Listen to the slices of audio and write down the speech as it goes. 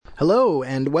Hello,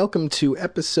 and welcome to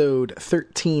episode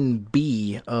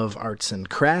 13B of Arts and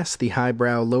Crafts, the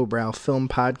highbrow, lowbrow film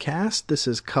podcast. This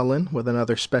is Cullen with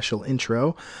another special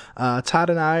intro. Todd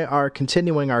and I are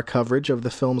continuing our coverage of the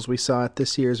films we saw at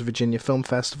this year's Virginia Film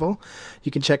Festival.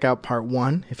 You can check out part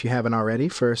 1, if you haven't already,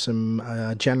 for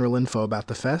some general info about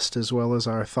the fest, as well as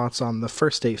our thoughts on the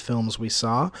first 8 films we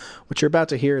saw. What you're about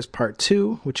to hear is part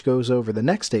 2, which goes over the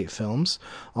next 8 films,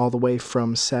 all the way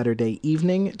from Saturday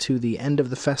evening to the end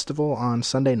of the festival on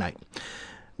Sunday night.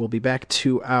 We'll be back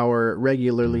to our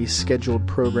regularly scheduled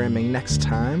programming next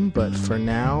time, but for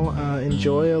now,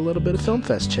 enjoy a little bit of Film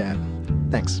Fest chat.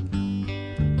 Thanks.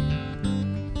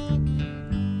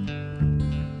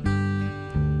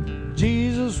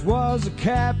 Jesus was a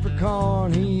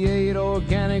Capricorn, he ate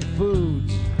organic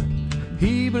foods.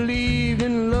 He believed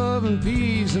in love and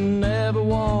peace and never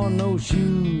wore no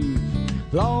shoes.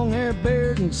 Long hair,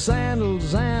 beard, and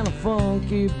sandals, and a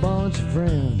funky bunch of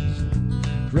friends.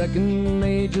 Reckon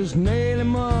they just nail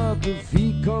him up if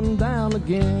he come down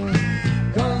again.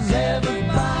 'Cause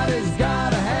everybody's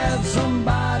gotta have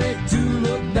somebody to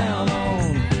look down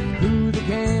on, who they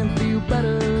can feel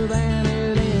better than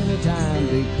at any time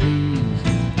they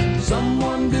please.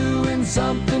 Someone doing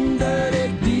something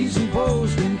dirty, decent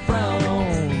folks can frown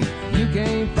on. You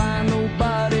can't find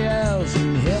nobody else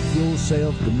and help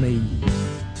yourself to me.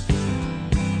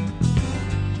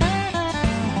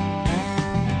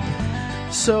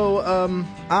 So,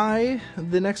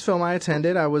 the next film I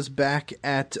attended, I was back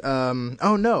at,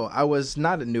 I was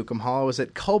not at Newcomb Hall, I was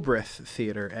at Culbreth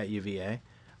Theater at UVA.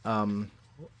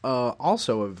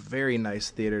 Also a very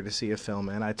nice theater to see a film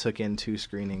in. I took in 2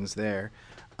 screenings there.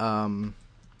 As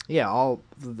I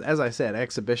said,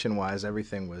 exhibition-wise,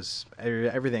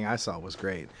 everything I saw was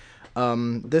great.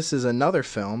 This is another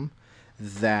film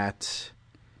that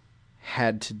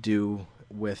had to do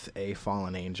with a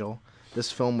fallen angel. This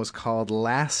film was called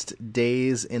Last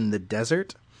Days in the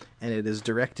Desert, and it is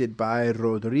directed by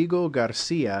Rodrigo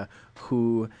Garcia,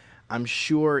 who I'm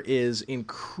sure is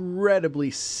incredibly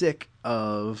sick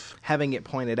of having it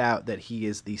pointed out that he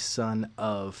is the son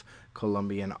of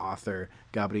Colombian author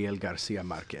Gabriel Garcia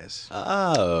Marquez.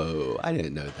 Oh, I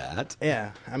didn't know that.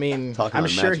 Yeah, I mean, I'm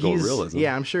sure realism.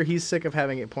 Yeah, I'm sure he's sick of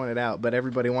having it pointed out, but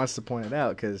everybody wants to point it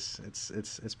out because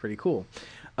it's pretty cool.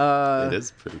 It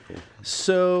is pretty cool.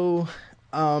 So,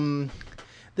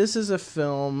 this is a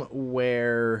film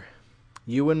where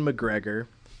Ewan McGregor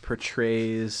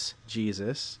portrays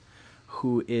Jesus,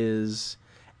 who is,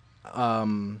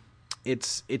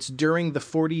 it's during the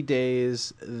 40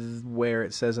 days where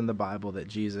it says in the Bible that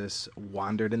Jesus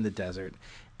wandered in the desert,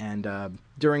 and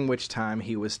during which time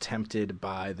he was tempted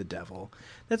by the devil.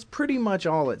 That's pretty much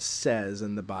all it says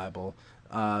in the Bible.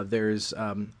 There's,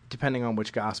 depending on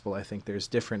which gospel, I think there's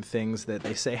different things that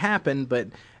they say happen, but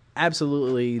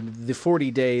absolutely the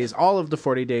 40 days, all of the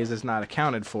 40 days is not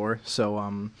accounted for.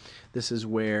 So this is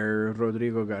where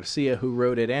Rodrigo Garcia, who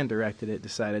wrote it and directed it,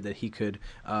 decided that he could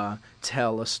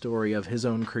tell a story of his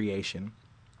own creation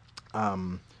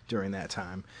during that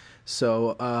time.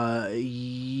 So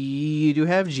you do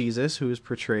have Jesus, who is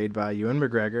portrayed by Ewan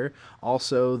McGregor.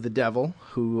 Also, the devil,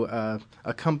 who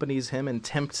accompanies him and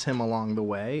tempts him along the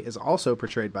way, is also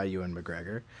portrayed by Ewan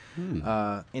McGregor.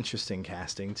 Interesting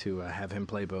casting to have him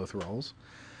play both roles.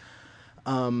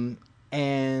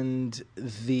 And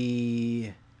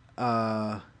the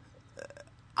I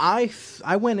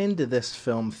went into this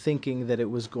film thinking that it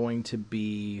was going to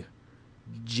be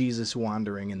Jesus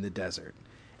wandering in the desert.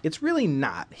 It's really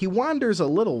not. He wanders a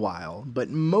little while,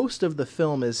 but most of the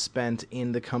film is spent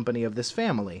in the company of this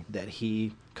family that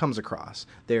he comes across.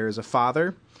 There's a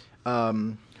father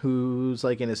who's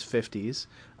like in his 50s,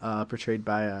 portrayed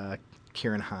by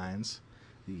Ciarán Hinds,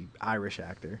 the Irish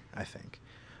actor, I think.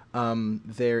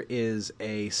 There is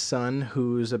a son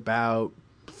who's about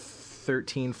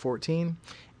 13, 14,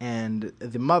 and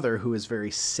the mother who is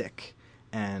very sick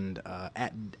and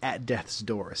at death's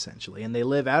door, essentially. And they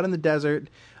live out in the desert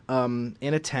in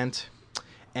a tent,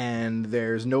 and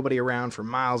there's nobody around for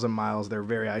miles and miles. They're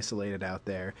very isolated out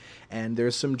there. And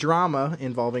there's some drama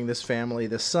involving this family.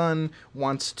 The son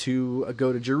wants to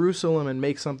go to Jerusalem and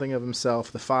make something of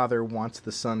himself. The father wants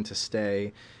the son to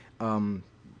stay in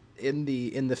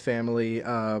the family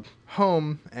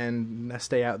home and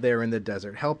stay out there in the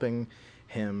desert, helping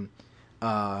him.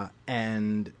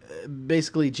 And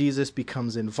basically Jesus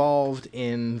becomes involved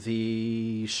in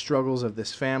the struggles of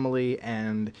this family,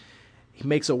 and he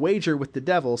makes a wager with the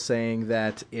devil saying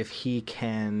that if he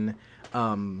can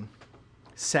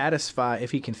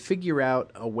figure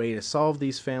out a way to solve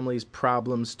these families'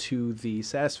 problems to the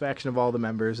satisfaction of all the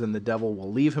members, then the devil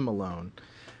will leave him alone.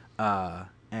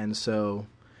 And so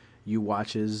you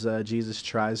watch as Jesus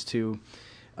tries to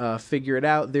figure it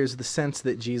out. There's the sense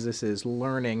that Jesus is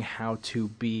learning how to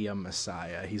be a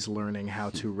Messiah. He's learning how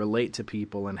to relate to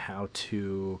people and how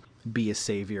to be a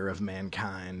savior of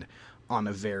mankind on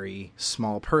a very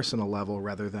small personal level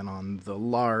rather than on the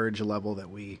large level that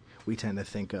we tend to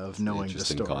think of knowing the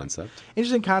story.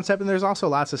 Interesting concept. And there's also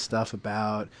lots of stuff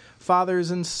about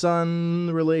fathers and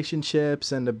son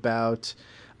relationships and about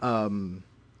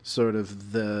sort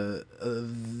of the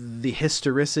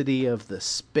historicity of the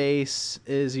space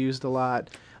is used a lot.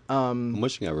 I'm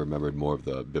wishing I remembered more of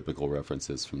the biblical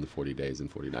references from the 40 Days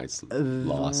and 40 Nights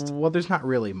Lost. Well, there's not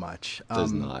really much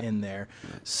in there.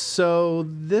 Right. So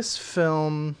this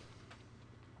film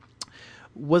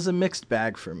was a mixed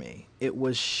bag for me. It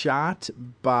was shot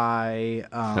by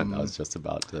I was just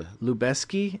about to...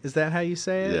 Lubezki. Is that how you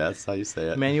say it? Yeah, that's how you say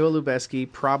it. Emmanuel Lubezki,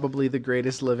 probably the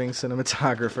greatest living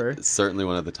cinematographer. Certainly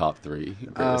one of the top 3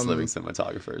 greatest living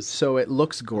cinematographers. So it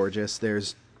looks gorgeous.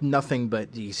 There's nothing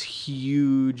but these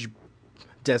huge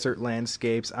desert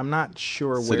landscapes. I'm not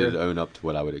sure so did it own up to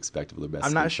what I would expect of Lubezki?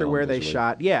 I'm not sure where they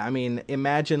shot. Yeah, I mean,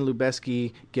 imagine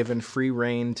Lubezki given free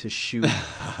rein to shoot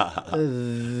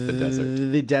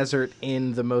the desert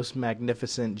in the most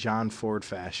magnificent John Ford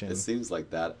fashion. It seems like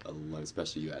that alone,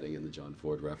 especially you adding in the John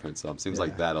Ford reference, seems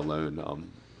like that alone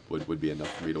would be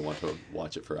enough for me to want to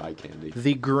watch it for eye candy.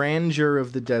 The grandeur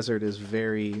of the desert is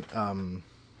very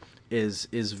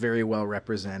is very well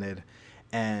represented,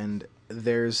 and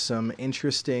there's some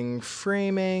interesting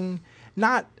framing,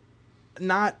 not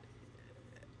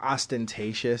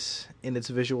ostentatious in its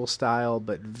visual style,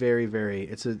 but very, very.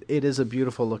 It is a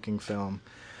beautiful looking film.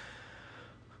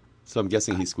 So I'm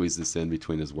guessing he squeezed this in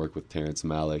between his work with Terrence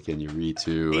Malick and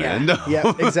Yuritu. Yeah, and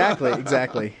yeah,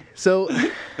 exactly. So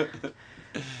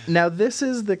now this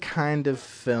is the kind of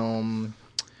film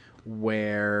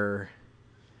where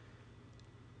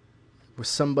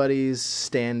somebody's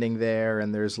standing there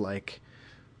and they're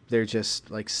just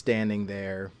like standing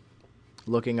there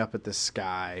looking up at the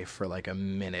sky for like a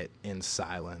minute in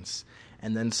silence,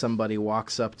 and then somebody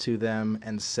walks up to them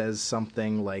and says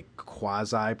something like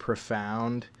quasi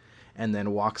profound and then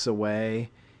walks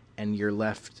away, and you're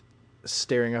left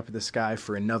staring up at the sky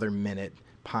for another minute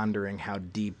pondering how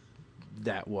deep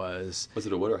that was. Was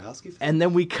it a Wojciechowski film? And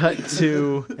then we cut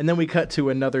to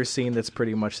another scene that's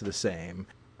pretty much the same.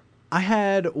 I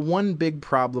had one big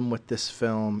problem with this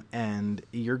film, and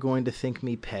you're going to think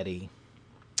me petty.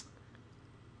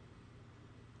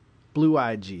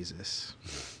 Blue-Eyed Jesus.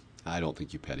 I don't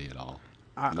think you petty at all.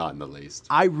 Not in the least.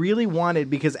 I really wanted,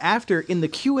 because in the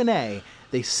Q&A,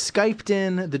 they Skyped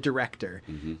in the director.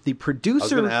 Mm-hmm. The producer... I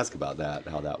was going to ask about that,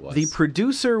 how that was. The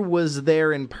producer was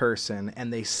there in person,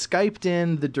 and they Skyped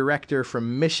in the director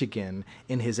from Michigan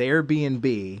in his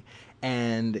Airbnb,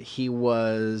 and he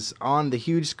was on the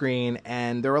huge screen,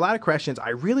 and there were a lot of questions. I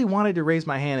really wanted to raise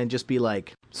my hand and just be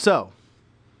like, so,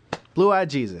 Blue-Eyed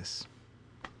Jesus,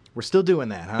 we're still doing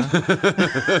that, huh?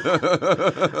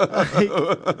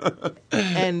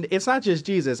 And it's not just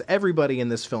Jesus. Everybody in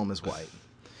this film is white.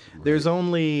 Right. There's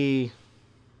only,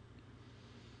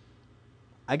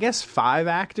 I guess, 5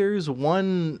 actors.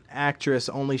 One actress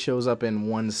only shows up in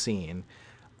one scene.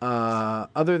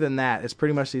 Other than that, it's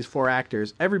pretty much these 4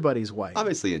 actors. Everybody's white.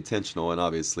 Obviously intentional and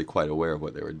obviously quite aware of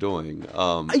what they were doing.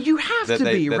 You have to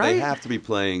be, right? They have to be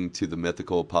playing to the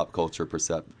mythical pop culture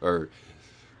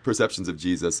perceptions of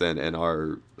Jesus and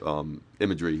our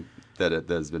imagery that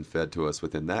has been fed to us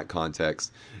within that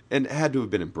context, and had to have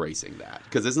been embracing that,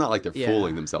 because it's not like they're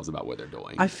fooling themselves about what they're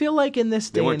doing. I feel like in this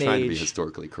day and age... They weren't trying to be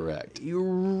historically correct. You're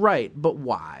right, but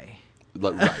why?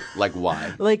 Right, like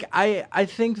why? Like, I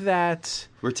think that...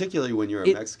 Particularly when you're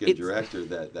a Mexican director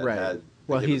that right. had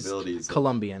the capabilities... He's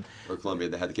Colombian. Or Colombian,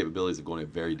 that had the capabilities of going a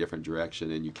very different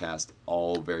direction, and you cast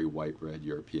all very white-bread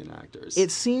European actors.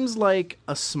 It seems like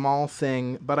a small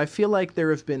thing, but I feel like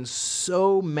there have been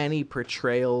so many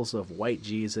portrayals of white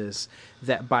Jesus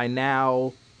that by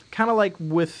now... Kind of like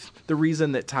with the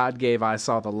reason that Todd gave I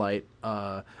Saw the Light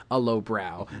a low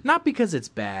brow. Not because it's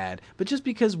bad, but just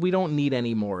because we don't need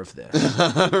any more of this.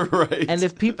 Right. And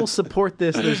if people support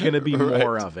this, there's going to be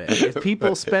more of it. If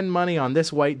people spend money on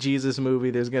this white Jesus movie,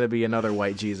 there's going to be another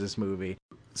white Jesus movie.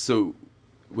 So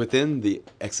within the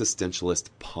existentialist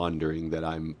pondering that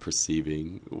I'm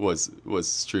perceiving was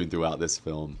strewn throughout this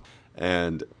film,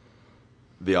 and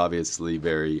the obviously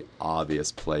very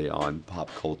obvious play on pop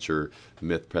culture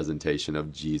myth presentation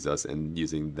of Jesus and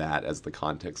using that as the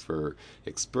context for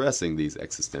expressing these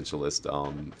existentialist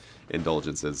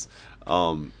indulgences.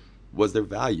 Was there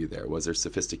value there? Was there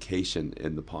sophistication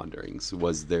in the ponderings?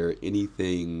 Was there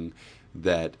anything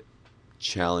that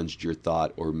challenged your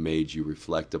thought or made you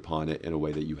reflect upon it in a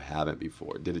way that you haven't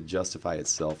before? Did it justify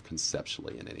itself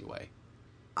conceptually in any way?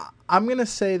 I'm going to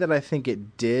say that I think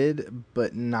it did,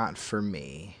 but not for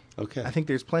me. Okay. I think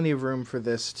there's plenty of room for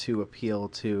this to appeal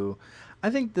to. I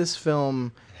think this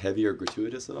film, Heavy or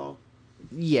gratuitous at all?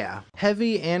 yeah,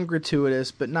 heavy and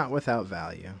gratuitous, but not without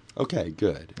value. Okay,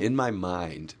 good. In my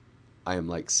mind, I am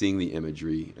like seeing the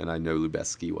imagery, and I know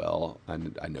Lubeski well,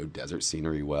 and I know desert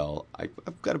scenery well.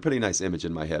 I've got a pretty nice image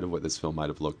in my head of what this film might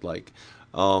have looked like.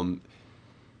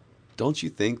 Don't you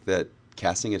think that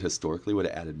casting it historically would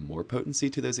have added more potency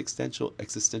to those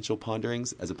existential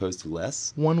ponderings as opposed to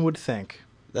less? One would think.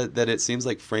 That it seems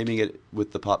like framing it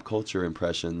with the pop culture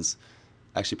impressions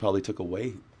actually probably took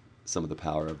away some of the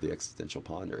power of the existential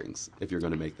ponderings. If you're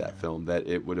going to make that film, that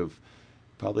it would have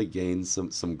probably gained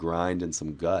some grind and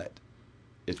some gut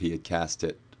if he had cast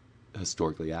it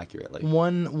historically accurately.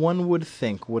 One would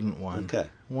think, wouldn't one? Okay.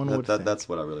 One would think. That's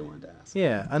what I really wanted to ask.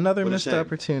 Yeah, another What a missed shame.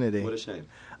 opportunity. What a shame.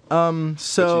 So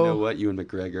But you know what? Ewan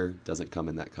McGregor doesn't come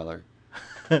in that color.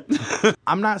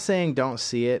 I'm not saying don't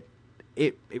see it.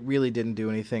 It really didn't do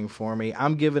anything for me.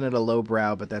 I'm giving it a low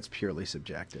brow, but that's purely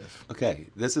subjective. Okay,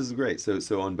 this is great.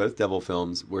 So on both Devil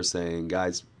films, we're saying,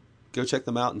 guys, go check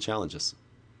them out and challenge us.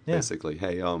 Yeah. Basically,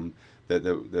 hey,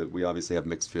 that we obviously have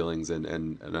mixed feelings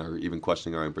and are even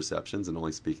questioning our own perceptions and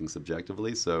only speaking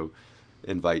subjectively. So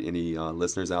invite any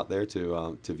listeners out there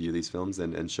to view these films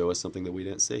and show us something that we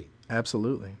didn't see.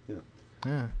 Absolutely.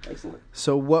 Yeah. Excellent.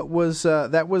 So what was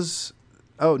that was?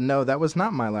 Oh no, that was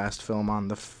not my last film on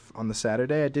the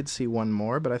Saturday. I did see one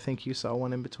more, but I think you saw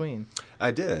one in between.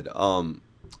 I did.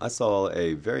 I saw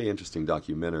a very interesting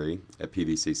documentary at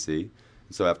PVCC.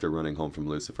 So after running home from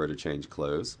Lucifer to change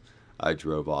clothes, I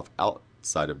drove off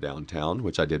outside of downtown,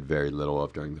 which I did very little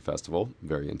of during the festival,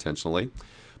 very intentionally.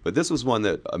 But this was one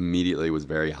that immediately was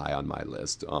very high on my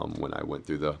list when I went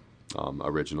through the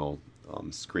original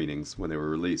screenings when they were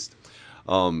released.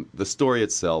 The story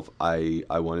itself, I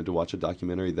wanted to watch a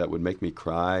documentary that would make me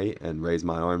cry and raise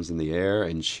my arms in the air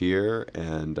and cheer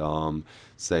and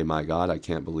say, my God, I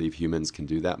can't believe humans can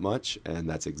do that much. And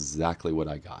that's exactly what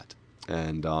I got.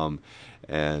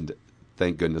 And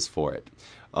thank goodness for it.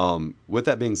 With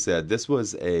that being said, this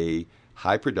was a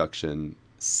high production,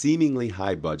 seemingly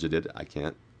high budgeted, I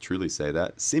can't truly say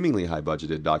that, seemingly high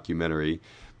budgeted documentary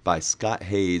by Scott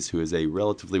Hayes, who is a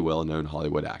relatively well-known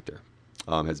Hollywood actor.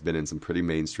 Has been in some pretty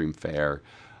mainstream fare.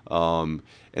 And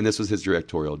this was his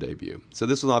directorial debut. So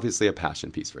this was obviously a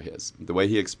passion piece for his. The way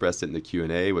he expressed it in the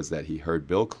Q&A was that he heard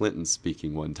Bill Clinton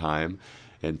speaking one time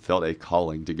and felt a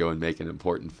calling to go and make an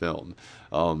important film.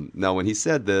 Now, when he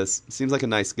said this, seems like a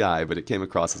nice guy, but it came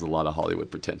across as a lot of Hollywood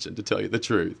pretension, to tell you the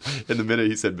truth. And the minute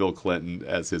he said Bill Clinton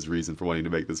as his reason for wanting to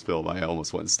make this film, I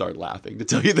almost went and started laughing, to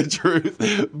tell you the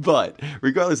truth. But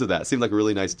regardless of that, seemed like a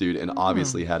really nice dude and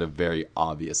obviously had a very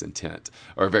obvious intent,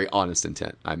 or a very honest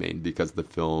intent, I mean, because the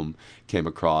film came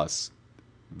across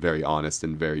very honest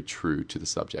and very true to the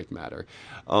subject matter.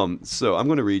 So I'm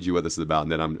going to read you what this is about,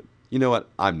 and then you know what?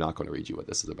 I'm not going to read you what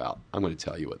this is about. I'm going to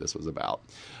tell you what this was about.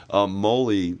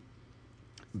 Molly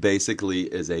basically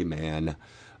is a man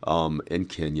in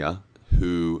Kenya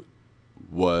who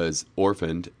was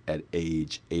orphaned at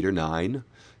age 8 or 9,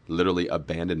 literally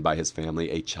abandoned by his family,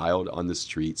 a child on the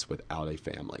streets without a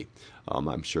family.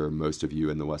 I'm sure most of you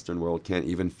in the Western world can't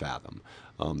even fathom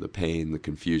the pain, the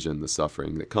confusion, the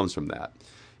suffering that comes from that.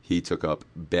 He took up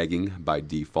begging by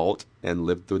default and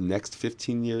lived the next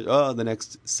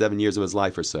 7 years of his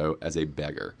life or so as a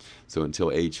beggar. So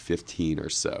until age 15 or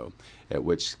so, at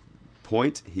which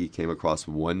point he came across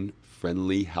one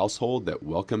friendly household that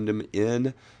welcomed him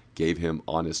in, gave him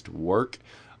honest work,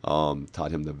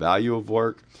 taught him the value of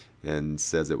work, and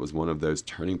says it was one of those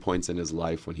turning points in his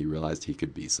life when he realized he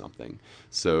could be something.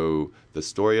 So the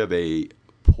story of a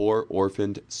poor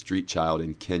orphaned street child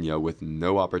in Kenya with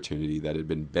no opportunity, that had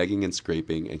been begging and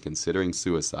scraping and considering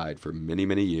suicide for many,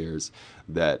 many years,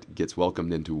 that gets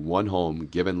welcomed into one home,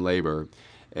 given labor,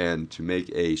 and to make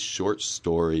a short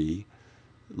story,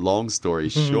 long story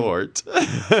short,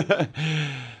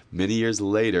 many years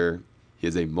later, he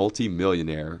is a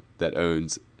multi-millionaire that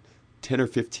owns 10 or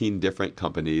 15 different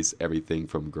companies, everything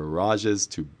from garages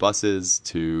to buses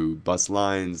to bus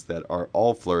lines that are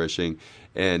all flourishing,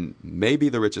 and maybe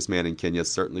the richest man in Kenya,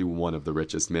 certainly one of the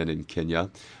richest men in Kenya.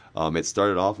 It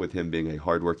started off with him being a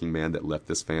hardworking man that left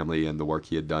this family and the work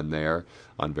he had done there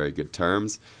on very good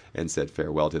terms and said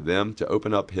farewell to them to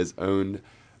open up his own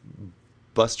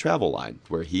bus travel line,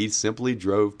 where he simply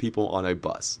drove people on a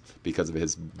bus. Because of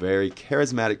his very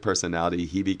charismatic personality,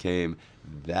 he became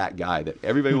that guy that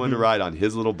everybody wanted to ride on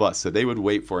his little bus. So they would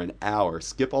wait for an hour,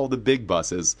 skip all the big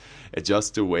buses,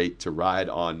 just to wait to ride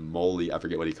on Moley. I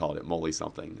forget what he called it, Moley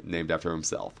something, named after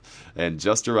himself. And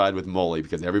just to ride with Moley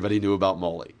because everybody knew about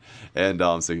Moley. And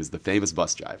so he was the famous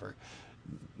bus driver.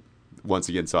 Once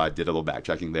again, so I did a little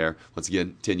backtracking there. Once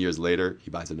again, 10 years later, he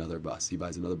buys another bus. He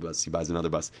buys another bus. He buys another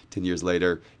bus. 10 years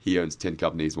later, he owns 10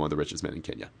 companies, one of the richest men in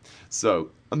Kenya. So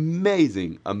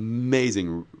amazing,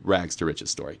 amazing rags to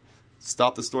riches story.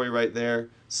 Stop the story right there.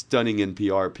 Stunning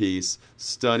NPR piece.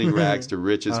 Stunning rags to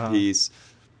riches piece.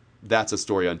 That's a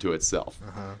story unto itself.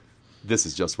 This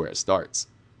is just where it starts.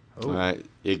 All right?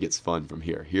 It gets fun from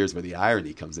here. Here's where the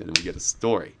irony comes in and we get a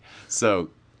story. So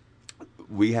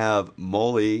we have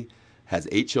Moley has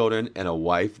 8 children and a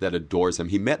wife that adores him.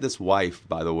 He met this wife,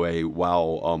 by the way,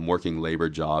 while working labor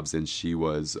jobs, and she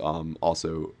was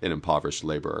also an impoverished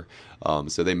laborer.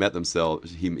 So they met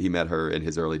themselves. He met her in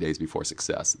his early days before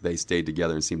success. They stayed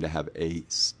together and seemed to have a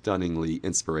stunningly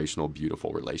inspirational,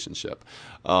 beautiful relationship.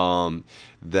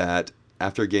 That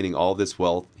after gaining all this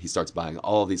wealth, he starts buying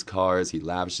all these cars. He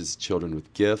lavishes his children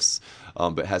with gifts,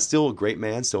 but has still a great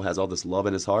man, still has all this love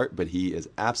in his heart, but he is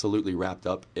absolutely wrapped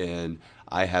up in,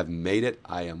 I have made it,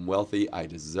 I am wealthy, I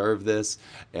deserve this,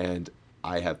 and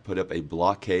I have put up a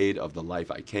blockade of the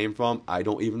life I came from. I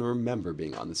don't even remember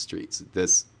being on the streets.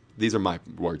 These are my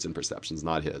words and perceptions,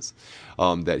 not his.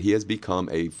 That he has become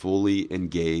a fully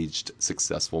engaged,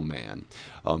 successful man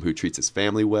who treats his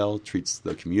family well, treats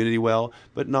the community well,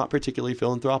 but not particularly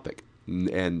philanthropic,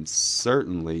 and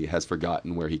certainly has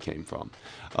forgotten where he came from.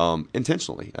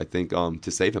 Intentionally, I think,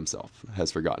 to save himself,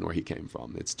 has forgotten where he came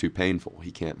from. It's too painful.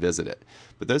 He can't visit it.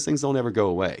 But those things don't ever go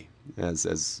away,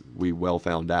 as we well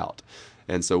found out.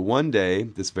 And so one day,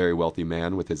 this very wealthy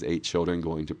man with his 8 children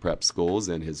going to prep schools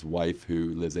and his wife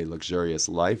who lives a luxurious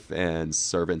life and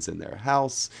servants in their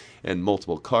house and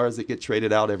multiple cars that get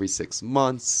traded out every 6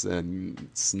 months and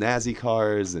snazzy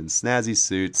cars and snazzy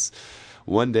suits.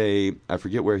 One day, I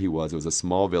forget where he was. It was a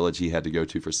small village he had to go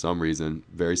to for some reason,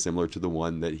 very similar to the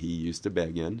one that he used to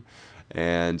beg in.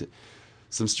 And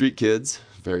some street kids,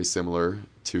 very similar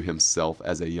to himself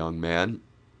as a young man,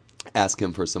 ask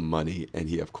him for some money, and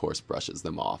he, of course, brushes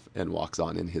them off and walks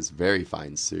on in his very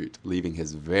fine suit, leaving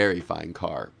his very fine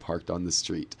car parked on the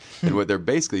street. And what they're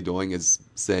basically doing is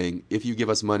saying, if you give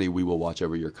us money, we will watch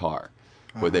over your car.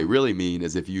 What they really mean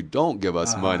is if you don't give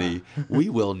us money, we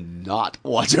will not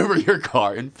watch over your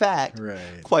car. In fact,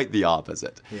 quite the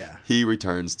opposite. Yeah. He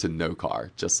returns to no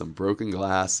car, just some broken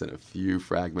glass and a few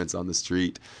fragments on the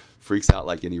street, freaks out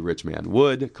like any rich man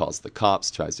would, calls the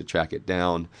cops, tries to track it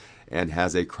down, and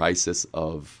has a crisis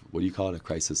of, what do you call it? A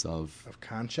crisis of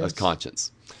conscience? Of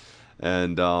conscience.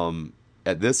 And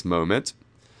at this moment,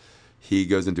 he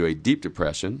goes into a deep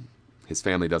depression. His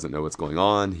family doesn't know what's going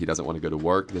on. He doesn't want to go to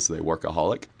work. This is a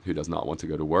workaholic who does not want to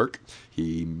go to work.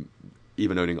 He,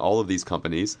 even owning all of these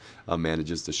companies,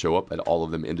 manages to show up at all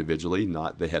of them individually,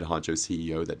 not the head honcho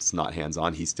CEO that's not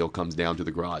hands-on. He still comes down to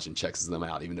the garage and checks them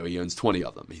out, even though he owns 20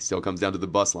 of them. He still comes down to the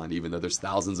bus line, even though there's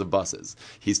thousands of buses.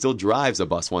 He still drives a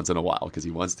bus once in a while because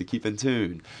he wants to keep in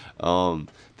tune.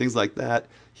 Things like that.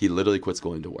 He literally quits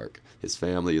going to work. His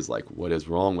family is like, what is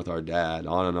wrong with our dad?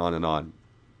 On and on and on.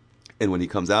 And when he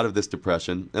comes out of this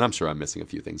depression, and I'm sure I'm missing a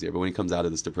few things here, but when he comes out of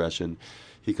this depression,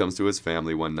 he comes to his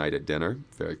family one night at dinner,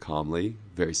 very calmly,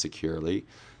 very securely,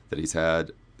 that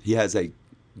he has a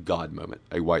God moment,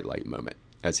 a white light moment,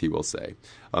 as he will say.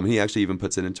 He actually even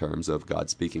puts it in terms of God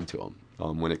speaking to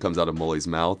him. When it comes out of Moley's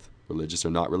mouth, religious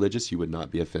or not religious, you would not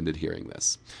be offended hearing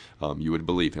this. You would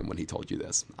believe him when he told you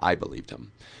this. I believed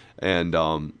him. And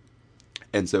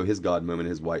so his God moment,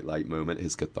 his white light moment,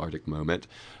 his cathartic moment,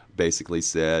 basically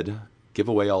said, give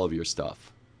away all of your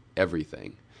stuff,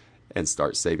 everything, and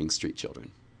start saving street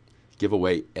children. Give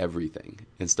away everything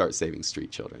and start saving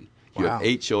street children. You have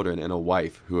 8 children and a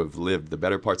wife who have lived the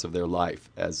better parts of their life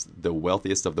as the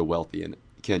wealthiest of the wealthy in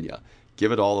Kenya.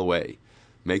 Give it all away.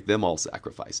 Make them all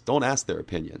sacrifice. Don't ask their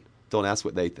opinion. Don't ask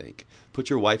what they think. Put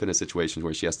your wife in a situation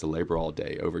where she has to labor all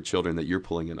day over children that you're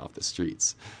pulling in off the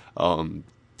streets.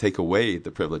 Take away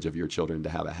the privilege of your children to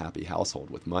have a happy household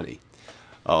with money.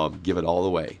 Give it all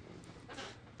away.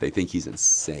 They think he's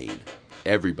insane.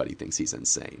 Everybody thinks he's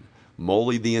insane.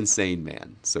 Moley the insane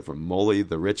man. So from Moley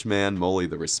the rich man, Moley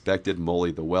the respected,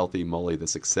 Moley the wealthy, Moley the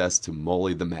success, to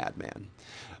Moley the madman.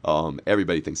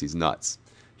 Everybody thinks he's nuts.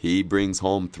 He brings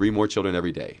home 3 more children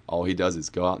every day. All he does is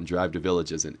go out and drive to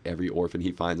villages, and every orphan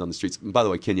he finds on the streets. And by the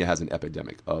way, Kenya has an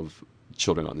epidemic of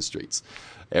children on the streets.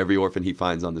 Every orphan he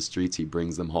finds on the streets, he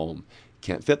brings them home.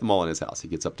 Can't fit them all in his house. He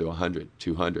gets up to 100,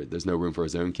 200. There's no room for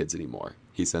his own kids anymore.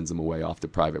 He sends them away off to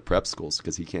private prep schools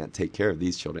because he can't take care of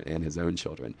these children and his own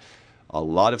children. A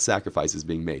lot of sacrifices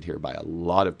being made here by a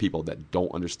lot of people that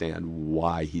don't understand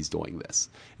why he's doing this.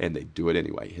 And they do it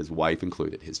anyway, his wife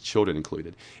included, his children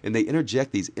included. And they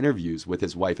interject these interviews with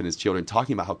his wife and his children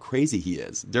talking about how crazy he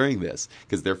is during this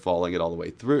because they're following it all the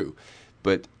way through.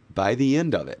 But by the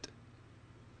end of it,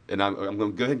 and I'm going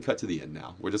to go ahead and cut to the end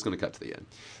now. We're just going to cut to the end.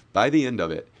 By the end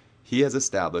of it, he has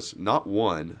established not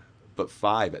 1, but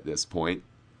 5 at this point,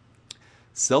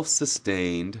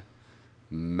 self-sustained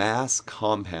mass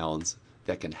compounds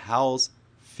that can house,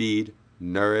 feed,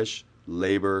 nourish,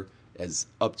 labor as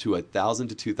up to 1,000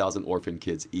 to 2,000 orphan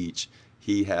kids each.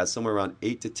 He has somewhere around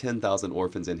 8 to 10,000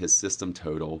 orphans in his system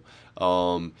total.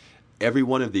 Every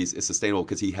one of these is sustainable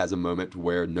because he has a moment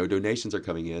where no donations are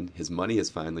coming in. His money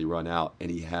has finally run out, and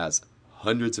he has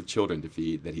hundreds of children to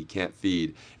feed that he can't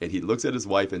feed. And he looks at his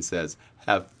wife and says,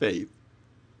 "Have faith."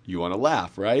 You want to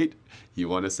laugh, right? You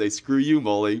want to say, "Screw you,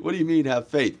 Molly. What do you mean have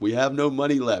faith? We have no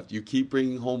money left. You keep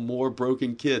bringing home more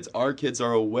broken kids. Our kids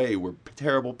are away. We're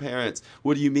terrible parents.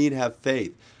 What do you mean have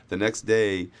faith?" The next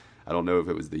day, I don't know if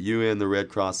it was the UN, the Red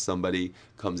Cross, somebody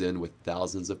comes in with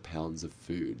thousands of pounds of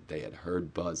food. They had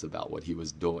heard buzz about what he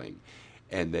was doing,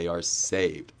 and they are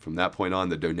saved. From that point on,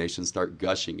 the donations start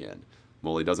gushing in.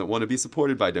 Molly doesn't want to be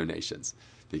supported by donations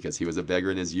because he was a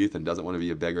beggar in his youth and doesn't want to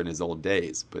be a beggar in his old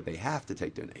days, but they have to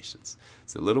take donations.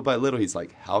 So little by little, he's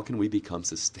like, how can we become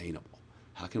sustainable?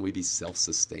 How can we be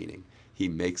self-sustaining? He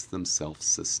makes them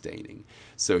self-sustaining.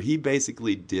 So he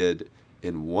basically did,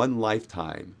 in one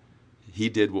lifetime, he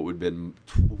did what would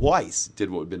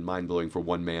have been mind-blowing for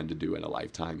one man to do in a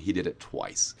lifetime. He did it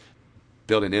twice.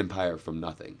 Built an empire from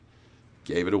nothing.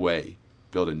 Gave it away.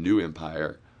 Built a new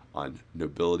empire on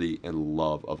nobility and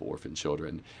love of orphan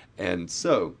children. And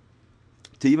so,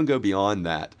 to even go beyond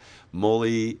that,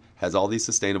 Molly has all these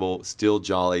sustainable, still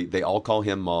jolly, they all call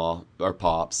him Ma, or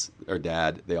Pops, or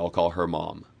Dad. They all call her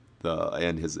Mom,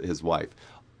 and his wife.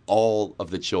 All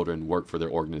of the children work for their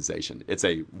organization. It's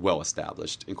a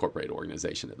well-established, incorporated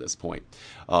organization at this point.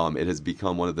 It has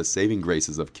become one of the saving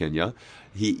graces of Kenya.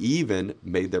 He even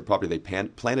made their property, they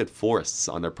planted forests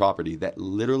on their property that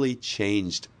literally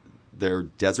changed their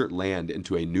desert land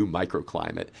into a new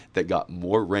microclimate that got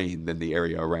more rain than the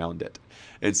area around it.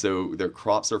 And so their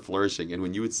crops are flourishing. And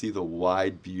when you would see the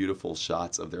wide, beautiful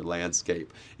shots of their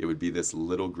landscape, it would be this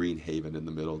little green haven in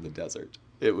the middle of the desert.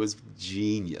 It was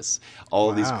genius.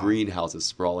 All these greenhouses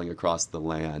sprawling across the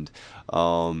land.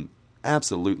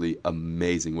 Absolutely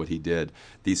amazing what he did.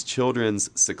 These children's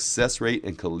success rate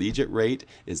and collegiate rate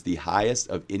is the highest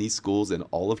of any schools in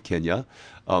all of Kenya.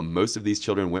 Most of these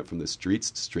children went from the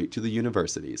streets straight to the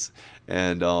universities.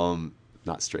 And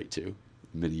not straight to,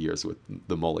 many years with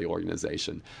the Molly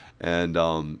organization. And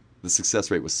the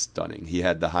success rate was stunning. He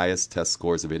had the highest test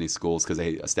scores of any schools because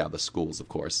they established schools, of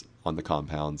course, on the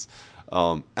compounds.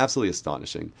 Absolutely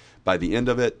astonishing. By the end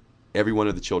of it, every one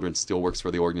of the children still works for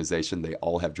the organization. They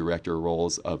all have director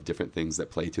roles of different things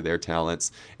that play to their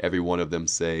talents. Every one of them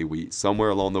say, somewhere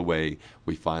along the way,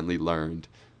 we finally learned,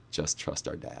 just trust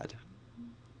our dad.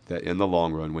 That in the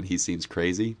long run, when he seems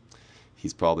crazy,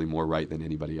 he's probably more right than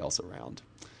anybody else around.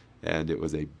 And it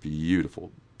was a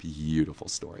beautiful, beautiful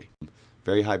story.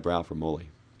 Very highbrow for Molly.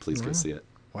 Please go see it.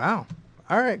 Wow.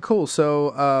 All right, cool.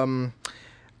 So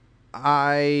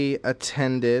I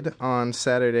attended on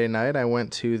Saturday night. I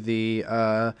went to the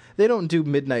they don't do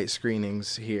midnight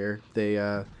screenings here. They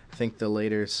I think the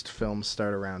latest films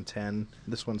start around 10.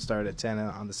 This one started at 10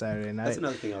 on the Saturday night. That's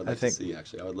another thing I would like to see,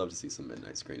 actually. I would love to see some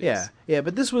midnight screenings. Yeah,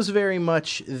 but this was very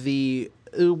much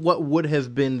what would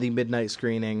have been the midnight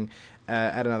screening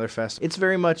at another festival. It's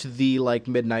very much the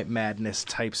Midnight Madness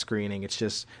type screening. It's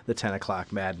just the 10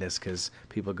 o'clock madness because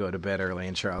people go to bed early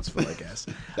in Charlottesville, I guess.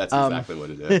 That's exactly what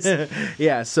it is.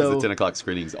 Yeah, so the 10 o'clock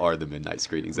screenings are the midnight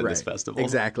screenings at this festival.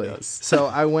 Exactly. Yes. So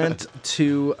I went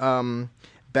to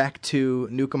back to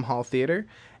Newcomb Hall Theater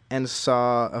and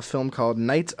saw a film called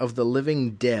Night of the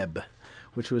Living Deb,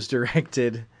 which was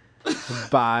directed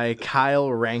by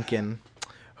Kyle Rankin,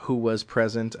 who was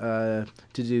present to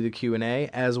do the Q&A,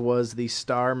 as was the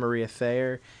star Maria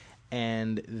Thayer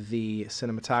and the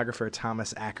cinematographer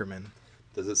Thomas Ackerman.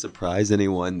 Does it surprise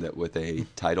anyone that with a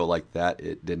title like that,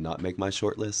 it did not make my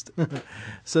short list?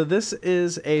 So this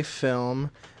is a film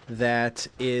that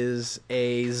is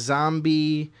a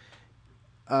zombie...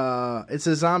 it's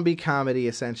a zombie comedy,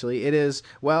 essentially. It is,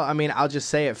 I'll just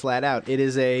say it flat out. It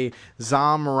is a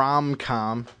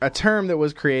zom-rom-com, a term that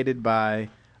was created by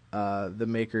the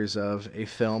makers of a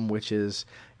film, which is,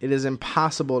 it is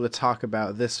impossible to talk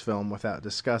about this film without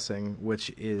discussing, which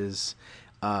is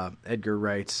Edgar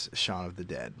Wright's Shaun of the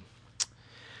Dead.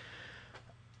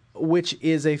 which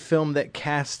is a film that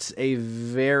casts a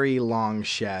very long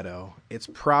shadow. It's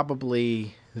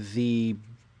probably the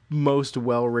most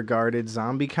well-regarded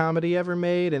zombie comedy ever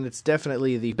made, and it's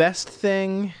definitely the best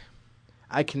thing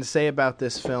I can say about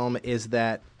this film is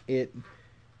that it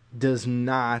does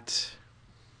not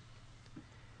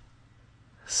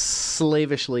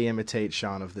slavishly imitate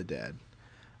Shaun of the Dead,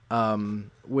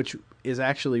 which is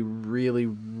actually a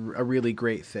really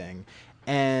great thing.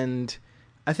 And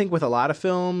I think with a lot of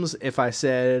films, if I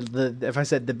said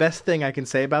the best thing I can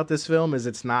say about this film is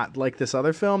it's not like this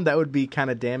other film, that would be kind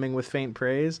of damning with faint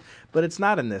praise. But it's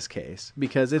not in this case,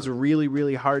 because it's really,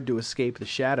 really hard to escape the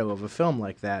shadow of a film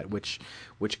like that, which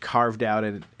carved out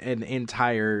an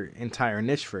entire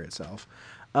niche for itself.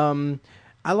 I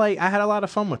had a lot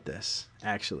of fun with this,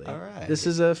 actually. All right. This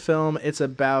is a film. It's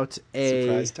about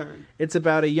Surprise turn. It's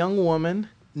about a young woman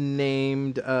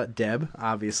named Deb,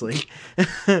 obviously,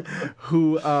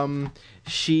 who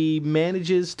she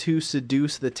manages to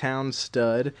seduce the town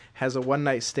stud, has a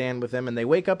one-night stand with him, and they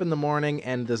wake up in the morning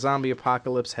and the zombie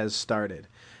apocalypse has started.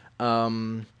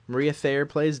 Maria Thayer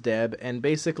plays Deb, and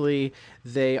basically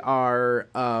they are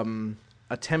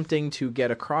attempting to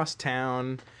get across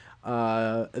town.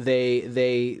 They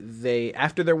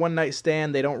after their one night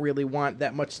stand, they don't really want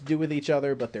that much to do with each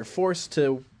other, but they're forced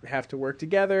to have to work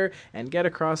together and get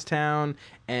across town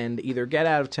and either get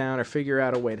out of town or figure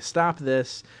out a way to stop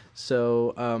this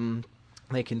so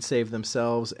they can save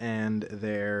themselves and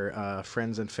their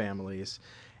friends and families.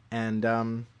 And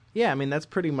yeah, I mean that's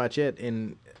pretty much it.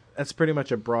 That's pretty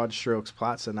much a broad strokes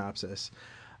plot synopsis.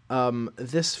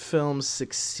 This film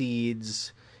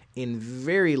succeeds in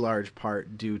very large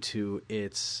part due to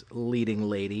its leading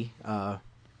lady,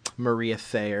 Maria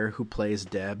Thayer, who plays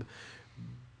Deb.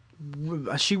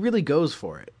 She really goes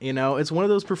for it. You know, it's one of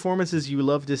those performances you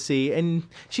love to see, and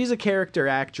she's a character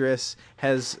actress.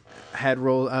 Has had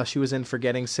role. She was in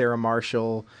Forgetting Sarah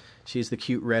Marshall. She's the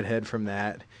cute redhead from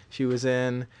that. She was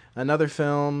in another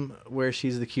film where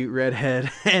she's the cute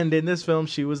redhead, and in this film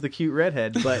she was the cute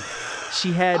redhead. But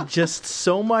she had just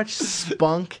so much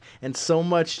spunk and so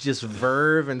much just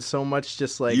verve and so much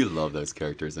just like... You love those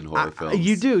characters in horror films.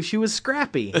 You do. She was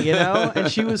scrappy, you know,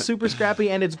 and she was super scrappy.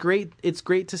 And it's great. It's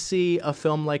great to see a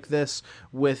film like this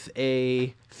with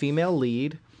a female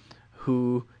lead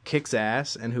who kicks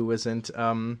ass and who isn't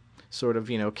sort of,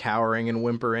 you know, cowering and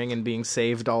whimpering and being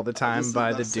saved all the time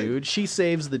by the dude. She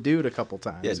saves the dude a couple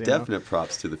times. Yeah, definite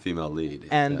props to the female lead.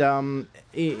 And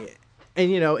and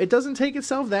you know, it doesn't take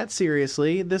itself that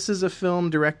seriously. This is a film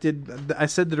directed. I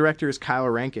said the director is Kyle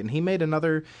Rankin. He made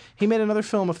another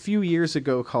film a few years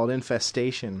ago called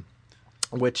Infestation,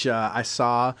 which I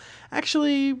saw,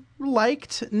 actually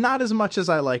liked, not as much as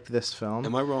I liked this film.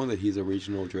 Am I wrong that he's a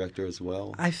regional director as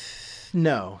well?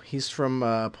 No, he's from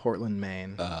Portland,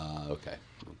 Maine. Okay.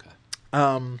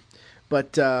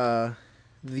 But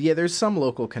yeah, there's some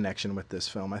local connection with this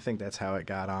film. I think that's how it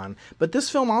got on. But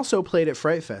this film also played at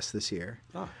Fright Fest this year.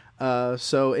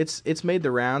 So it's made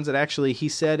the rounds. It actually, he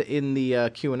said in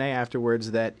the Q&A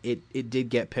afterwards that it did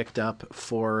get picked up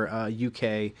for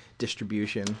UK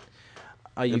distribution.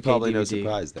 And probably DVD no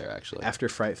surprise there, actually. After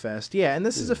Fright Fest. Yeah, and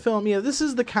this is a film, you know, this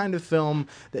is the kind of film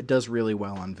that does really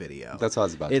well on video. That's what I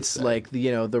was about to say. It's like,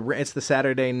 you know, it's the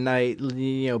Saturday night,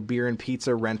 you know, beer and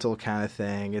pizza rental kind of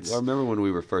thing. I remember when we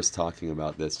were first talking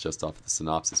about this just off the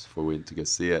synopsis before we went to go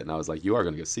see it, and I was like, you are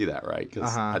going to go see that, right?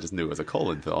 Because I just knew it was a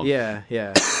Colin film. Yeah.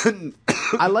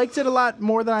 I liked it a lot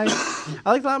more than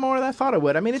I thought it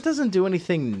would. I mean, it doesn't do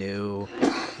anything new.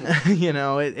 You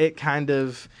know, it kind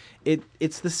of...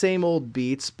 It's the same old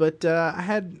beats, but I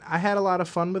had a lot of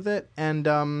fun with it,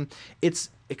 and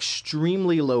it's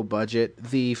extremely low budget.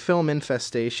 The film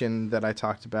Infestation that I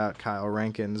talked about, Kyle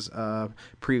Rankin's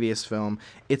previous film,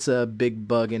 it's a big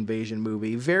bug invasion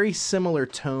movie. Very similar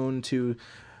tone to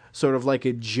sort of like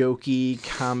a jokey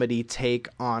comedy take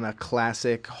on a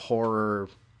classic horror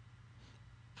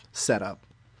setup.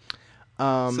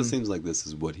 So it seems like this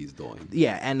is what he's doing.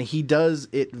 Yeah, and he does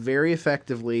it very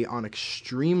effectively on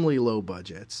extremely low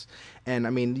budgets. And,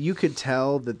 I mean, you could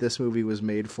tell that this movie was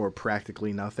made for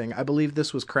practically nothing. I believe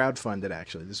this was crowdfunded,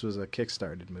 actually. This was a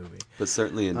Kickstarted movie. But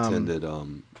certainly intended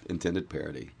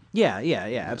parody. Yeah,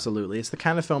 absolutely. It's the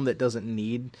kind of film that doesn't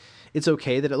need... It's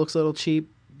okay that it looks a little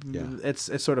cheap. Yeah.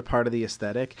 It's sort of part of the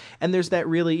aesthetic. And there's that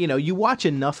really... You know, you watch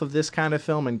enough of this kind of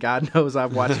film, and God knows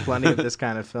I've watched plenty of this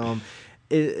kind of film...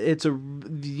 It's a,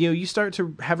 you know, you start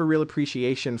to have a real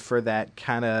appreciation for that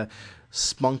kind of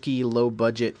spunky, low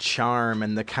budget charm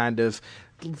and the kind of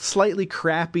slightly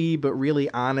crappy but really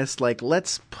honest, like,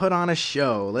 let's put on a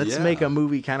show, let's Yeah. make a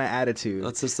movie kind of attitude.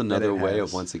 That's just that another it way has.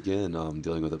 of, once again,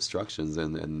 dealing with obstructions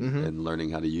and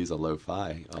learning how to use a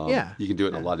lo-fi. Yeah. You can do it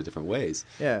in a lot of different ways.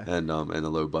 Yeah. And a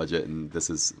low budget, and this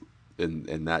is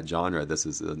in that genre. This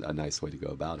is a nice way to go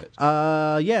about it.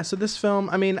 Yeah, so this film,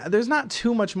 I mean, there's not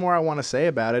too much more I want to say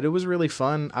about it. It was really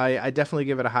fun. I definitely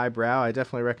give it a high brow. I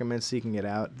definitely recommend seeking it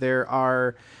out.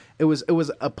 It was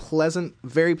a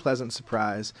very pleasant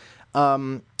surprise.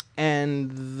 And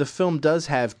the film does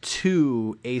have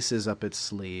two aces up its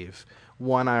sleeve.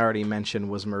 One I already mentioned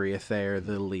was Maria Thayer,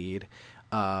 the lead.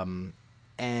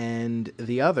 And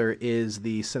the other is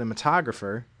the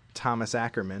cinematographer, Thomas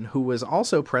Ackerman, who was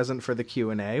also present for the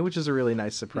Q&A, which is a really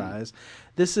nice surprise.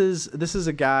 This is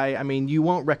a guy, I mean, you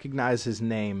won't recognize his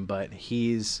name, but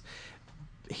he's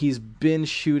been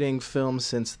shooting films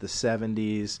since the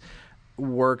 70s.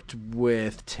 Worked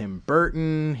with Tim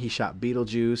Burton. He shot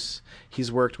Beetlejuice.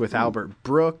 He's worked with Albert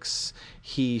Brooks.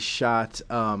 He shot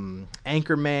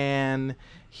Anchorman.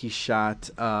 He shot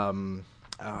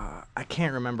I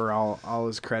can't remember all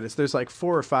his credits. There's like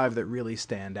 4 or 5 that really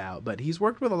stand out, but he's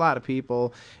worked with a lot of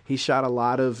people. He shot a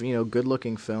lot of,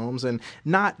 good-looking films, and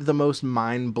not the most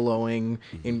mind-blowing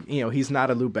he's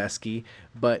not a Lubeski,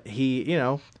 but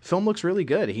film looks really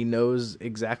good. He knows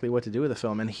exactly what to do with the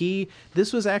film. And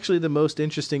this was actually the most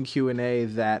interesting Q&A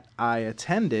that I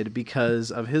attended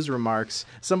because of his remarks.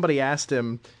 Somebody asked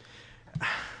him,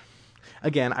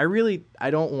 again, I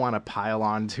don't want to pile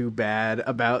on too bad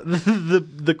about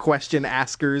the question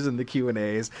askers and the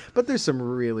Q&As, but there's some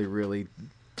really, really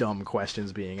dumb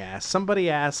questions being asked. Somebody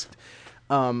asked,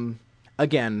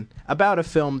 again, about a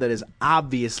film that is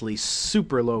obviously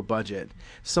super low budget.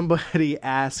 Somebody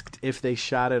asked if they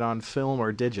shot it on film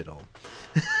or digital.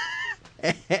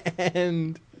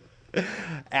 And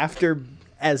after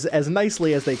as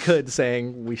nicely as they could,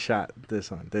 saying we shot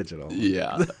this on digital.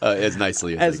 Yeah, as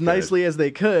nicely as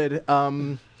they could.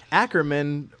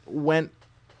 Ackerman went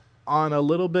on a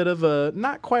little bit of a,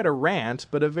 not quite a rant,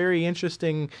 but a very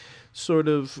interesting sort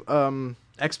of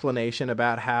explanation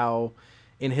about how,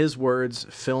 in his words,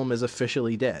 film is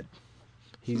officially dead.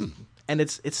 And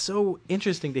it's so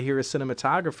interesting to hear a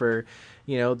cinematographer,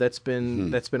 that's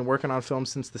been working on film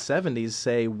since the 70s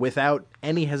say, without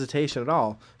any hesitation at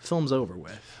all, film's over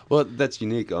with. Well, that's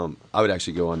unique. I would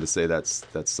actually go on to say that's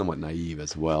somewhat naive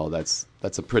as well. That's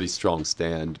a pretty strong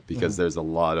stand, because there's a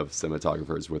lot of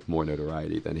cinematographers with more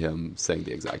notoriety than him saying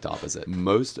the exact opposite.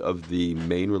 Most of the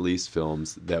main release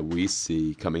films that we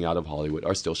see coming out of Hollywood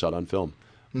are still shot on film.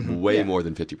 Way more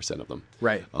than 50% of them.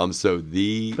 Right.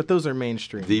 But those are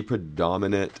mainstream. The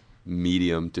predominant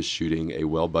medium to shooting a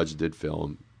well-budgeted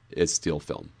film is still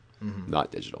film, not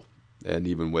digital. And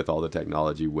even with all the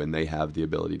technology, when they have the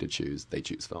ability to choose, they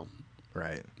choose film.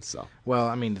 Right. So. Well,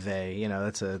 I mean,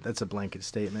 that's a blanket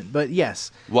statement, but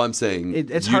yes. Well, I'm saying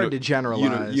it's hard to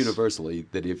generalize. Universally,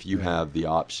 that if you have the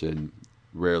option,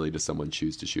 rarely does someone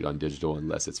choose to shoot on digital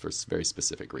unless it's for very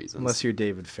specific reasons. Unless you're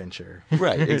David Fincher.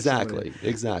 Right, exactly.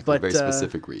 But, very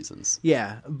specific reasons.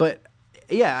 Yeah, but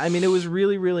yeah, I mean, it was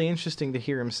really, really interesting to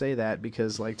hear him say that,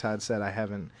 because like Todd said, I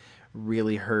haven't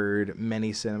really heard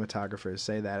many cinematographers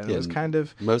say that. And it was kind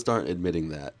of... Most aren't admitting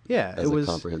that. Yeah, as a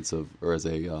comprehensive, or as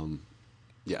a...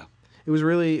 yeah. It was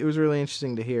really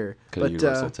interesting to hear. Kind of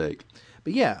universal take.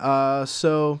 But yeah,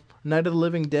 so Night of the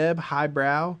Living Dead,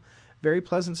 highbrow, very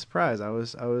pleasant surprise. I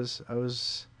left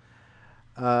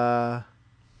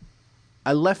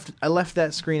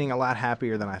that screening a lot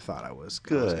happier than I thought I was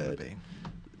going to be.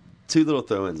 2 little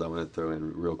throw-ins I want to throw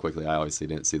in real quickly. I obviously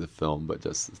didn't see the film, but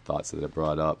just thoughts that it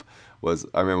brought up was,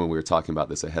 I remember when we were talking about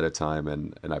this ahead of time,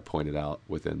 and I pointed out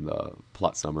within the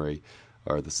plot summary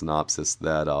or the synopsis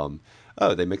that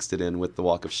they mixed it in with the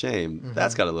Walk of Shame.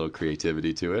 That's got a little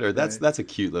creativity to it, or that's a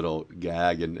cute little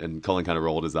gag. And Colin kind of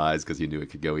rolled his eyes because he knew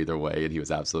it could go either way, and he was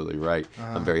absolutely right.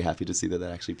 I'm very happy to see that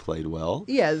actually played well.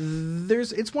 Yeah,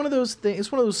 it's one of those things.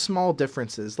 It's one of those small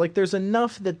differences. Like, there's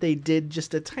enough that they did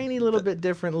just a tiny little bit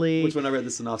differently. Which, when I read the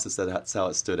synopsis, that's how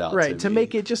it stood out. Right, to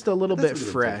make it just a little bit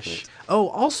fresh. Oh,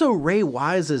 also Ray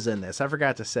Wise is in this. I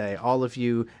forgot to say. All of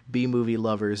you B-movie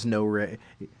lovers know Ray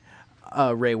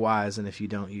Wise, and if you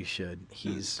don't, you should.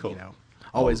 He's cool.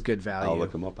 Always good value. I'll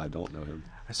look him up. I don't know him.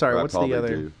 Sorry, what's the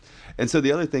other? Do. And so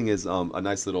the other thing is a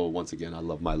nice little. Once again, I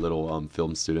love my little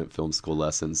film school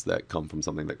lessons that come from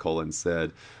something that Colin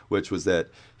said, which was that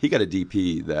he got a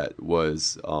DP that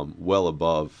was well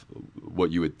above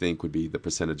what you would think would be the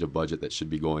percentage of budget that should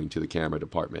be going to the camera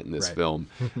department in this film.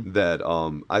 That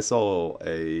I saw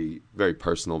a very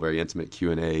personal, very intimate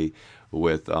Q&A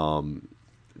with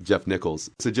Jeff Nichols.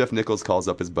 So Jeff Nichols calls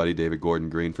up his buddy David Gordon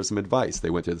Green for some advice. They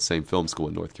went to the same film school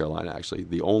in North Carolina, actually,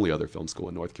 the only other film school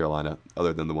in North Carolina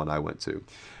other than the one I went to.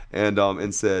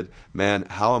 And said, man,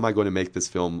 how am I going to make this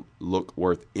film look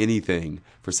worth anything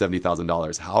for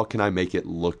 $70,000? How can I make it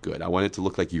look good? I want it to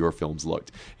look like your films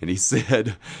looked. And he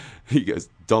said, he goes,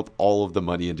 dump all of the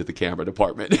money into the camera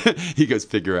department. He goes,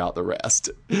 figure out the rest.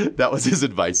 That was his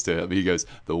advice to him. He goes,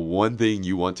 the one thing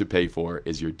you want to pay for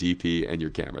is your DP and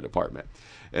your camera department.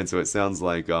 And so it sounds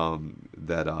like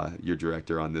that your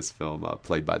director on this film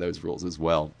played by those rules as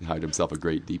well. He hired himself a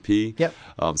great DP,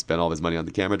 spent all of his money on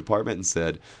the camera department, and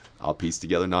said, I'll piece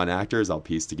together non-actors, I'll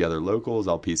piece together locals,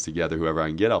 I'll piece together whoever I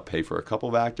can get, I'll pay for a couple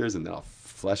of actors, and then I'll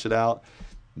flesh it out.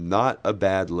 Not a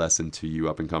bad lesson to you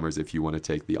up-and-comers if you want to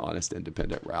take the honest,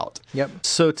 independent route. Yep.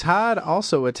 So Todd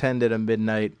also attended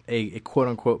a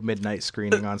quote-unquote midnight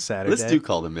screening on Saturday. Let's do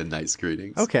call them midnight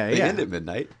screenings. Okay, They end at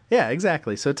midnight. Yeah,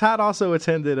 exactly. So Todd also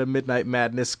attended a Midnight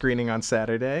Madness screening on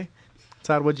Saturday.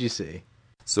 Todd, what'd you see?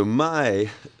 So my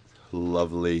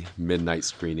lovely midnight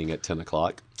screening at 10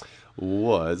 o'clock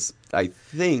was, I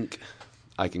think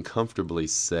I can comfortably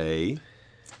say,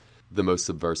 the most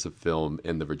subversive film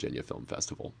in the Virginia Film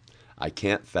Festival. I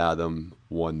can't fathom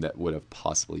one that would have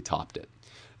possibly topped it.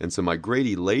 And so my great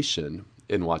elation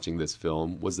in watching this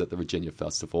film was that the Virginia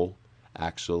Festival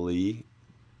actually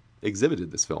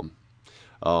exhibited this film.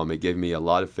 It gave me a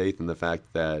lot of faith in the fact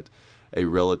that a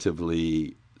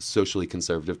relatively socially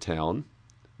conservative town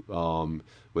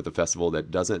with a festival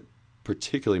that doesn't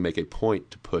particularly make a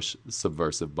point to push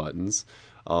subversive buttons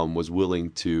was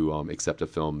willing to accept a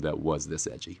film that was this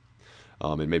edgy.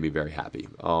 It made me very happy.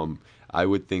 I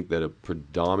would think that a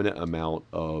predominant amount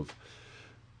of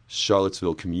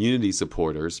Charlottesville community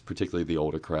supporters, particularly the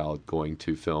older crowd going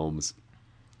to films,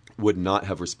 would not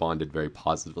have responded very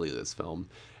positively to this film.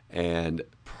 And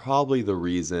probably the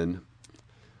reason,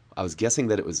 I was guessing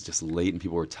that it was just late and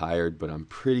people were tired, but I'm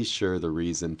pretty sure the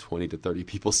reason 20 to 30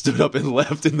 people stood up and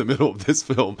left in the middle of this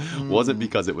film wasn't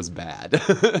because it was bad.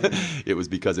 It was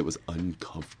because it was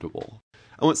uncomfortable.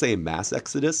 I won't say a mass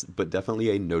exodus, but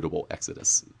definitely a notable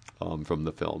exodus from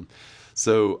the film.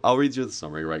 So I'll read you the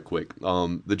summary right quick.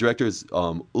 The director is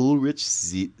Ulrich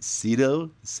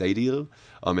Seidel.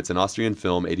 It's an Austrian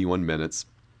film, 81 minutes.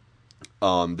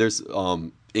 There's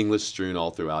English strewn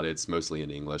all throughout it. It's mostly in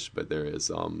English, but there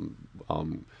is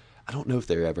I don't know if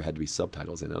there ever had to be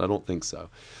subtitles in it. I don't think so.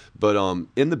 But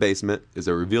In the Basement is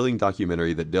a revealing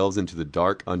documentary that delves into the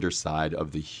dark underside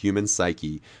of the human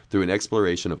psyche through an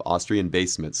exploration of Austrian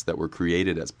basements that were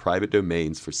created as private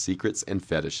domains for secrets and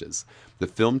fetishes. The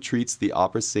film treats the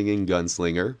opera-singing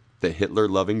gunslinger, the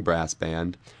Hitler-loving brass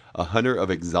band, a hunter of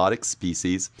exotic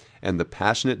species, and the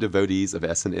passionate devotees of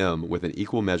S&M with an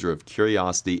equal measure of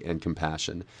curiosity and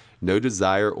compassion. No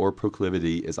desire or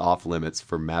proclivity is off limits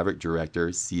for maverick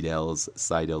director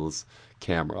Seidel's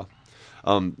camera.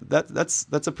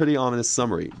 That's a pretty ominous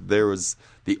summary. There was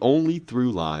the only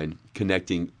through line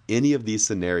connecting any of these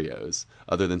scenarios,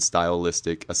 other than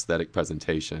stylistic aesthetic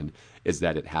presentation, is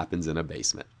that it happens in a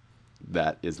basement.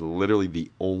 That is literally the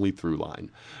only through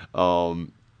line.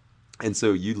 And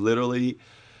so you literally,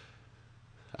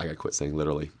 I gotta quit saying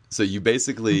literally. So you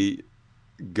basically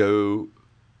go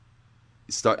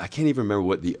start, I can't even remember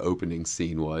what the opening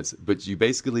scene was, but you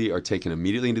basically are taken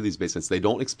immediately into these basements. They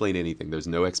don't explain anything. There's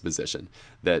no exposition.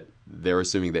 That they're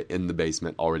assuming that In the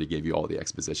Basement already gave you all the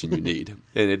exposition you need.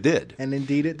 And it did. And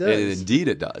indeed it does. And indeed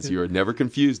it does. You are never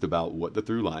confused about what the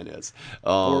through line is.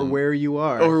 Or where you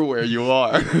are. Or where you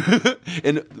are.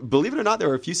 And believe it or not, there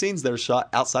are a few scenes that are shot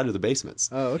outside of the basements.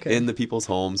 Oh, okay. In the people's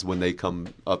homes when they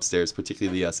come upstairs,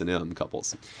 particularly the S&M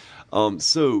couples.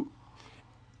 So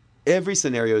every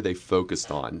scenario they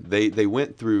focused on, they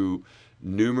went through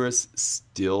numerous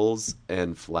stills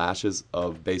and flashes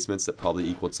of basements that probably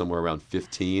equaled somewhere around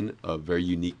 15 of very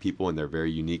unique people in their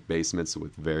very unique basements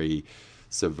with very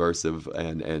subversive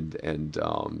and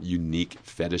unique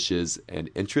fetishes and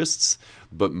interests.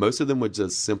 But most of them would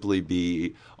just simply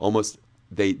be almost,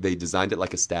 they designed it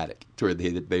like a static, to where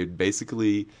they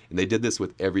basically, and they did this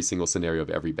with every single scenario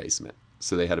of every basement.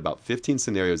 So they had about 15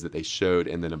 scenarios that they showed,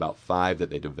 and then about 5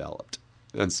 that they developed.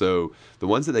 And so the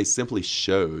ones that they simply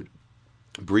showed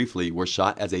briefly were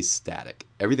shot as a static.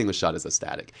 Everything was shot as a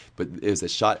static, but it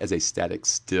was shot as a static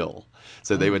still.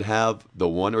 So they would have the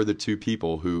one or the two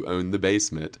people who owned the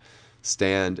basement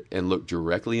stand and look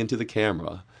directly into the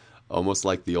camera, almost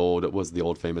like the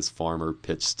old famous farmer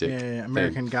pitch stick. Yeah,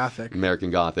 American Gothic. American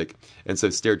Gothic. And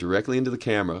so stare directly into the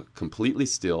camera, completely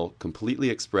still, completely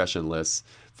expressionless,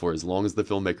 for as long as the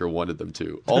filmmaker wanted them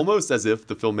to, almost as if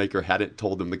the filmmaker hadn't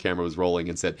told them the camera was rolling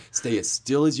and said, stay as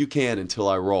still as you can until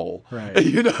I roll, right.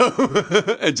 you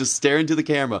know, and just stare into the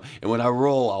camera. And when I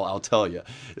roll, I'll tell you.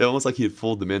 It almost like he had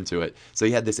fooled them into it. So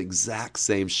he had this exact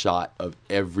same shot of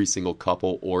every single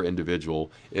couple or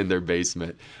individual in their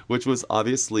basement, which was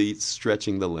obviously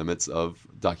stretching the limits of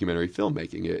documentary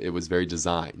filmmaking. It was very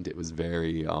designed. It was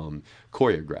very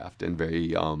choreographed and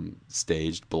very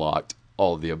staged, blocked,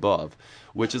 all of the above,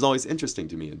 which is always interesting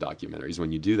to me in documentaries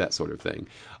when you do that sort of thing.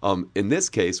 In this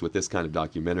case, with this kind of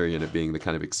documentary and it being the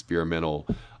kind of experimental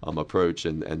approach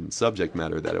and subject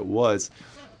matter that it was,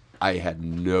 I had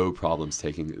no problems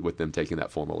with them taking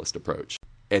that formalist approach.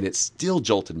 And it still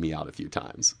jolted me out a few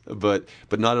times, but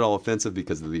not at all offensive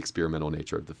because of the experimental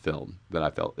nature of the film, that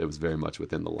I felt it was very much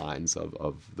within the lines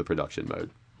of the production mode.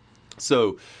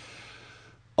 So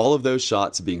all of those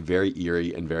shots being very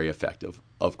eerie and very effective,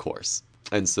 of course.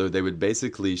 And so they would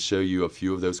basically show you a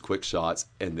few of those quick shots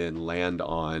and then land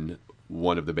on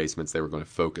one of the basements they were going to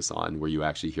focus on, where you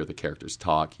actually hear the characters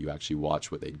talk, you actually watch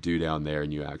what they do down there,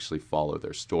 and you actually follow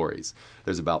their stories.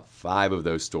 There's about 5 of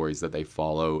those stories that they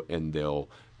follow, and they'll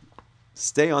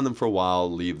stay on them for a while,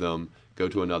 leave them, go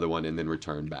to another one, and then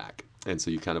return back. And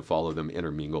so you kind of follow them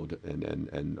intermingled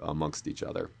and amongst each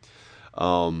other.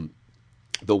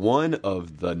 The one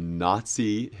of the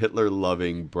Nazi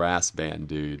Hitler-loving brass band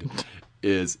dude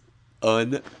is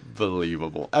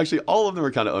unbelievable. Actually, all of them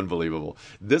are kind of unbelievable.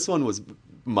 This one was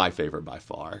my favorite by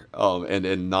far,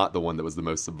 and not the one that was the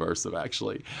most subversive,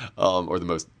 actually, or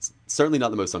certainly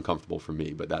not the most uncomfortable for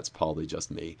me, but that's probably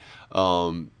just me.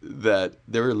 That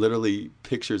there were literally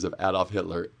pictures of Adolf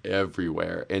Hitler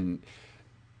everywhere, and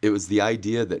it was the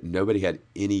idea that nobody had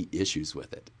any issues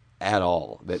with it at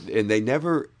all. And they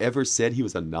never ever said he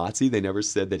was a Nazi. They never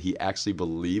said that he actually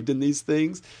believed in these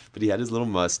things, but he had his little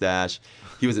mustache.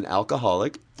 He was an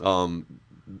alcoholic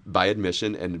by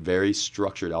admission, and very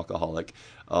structured alcoholic.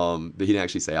 He didn't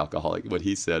actually say alcoholic. What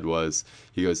he said was,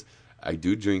 he goes, I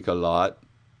do drink a lot.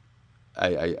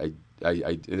 And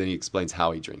then he explains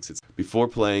how he drinks. It's before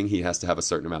playing, he has to have a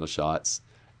certain amount of shots.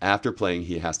 After playing,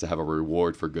 he has to have a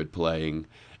reward for good playing.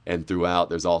 And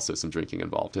throughout, there's also some drinking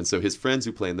involved. And so his friends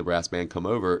who play in the brass band come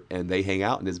over, and they hang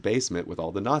out in his basement with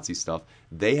all the Nazi stuff.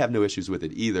 They have no issues with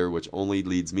it either, which only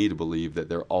leads me to believe that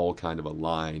they're all kind of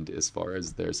aligned as far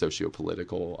as their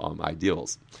socio-political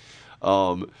ideals.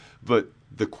 But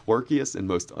the quirkiest and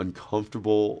most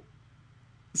uncomfortable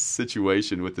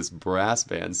situation with this brass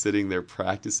band sitting there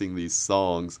practicing these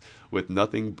songs with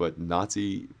nothing but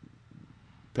Nazi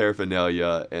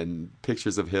paraphernalia and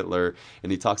pictures of Hitler,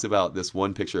 and he talks about this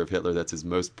one picture of Hitler that's his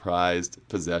most prized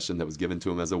possession that was given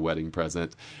to him as a wedding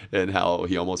present, and how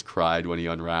he almost cried when he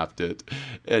unwrapped it,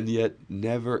 and yet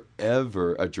never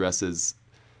ever addresses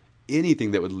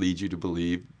anything that would lead you to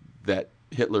believe that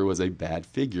Hitler was a bad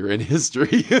figure in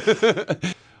history.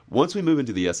 Once we move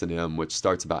into the S&M, which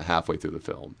starts about halfway through the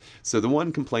film. So the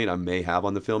one complaint I may have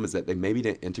on the film is that they maybe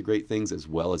didn't integrate things as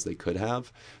well as they could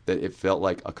have, that it felt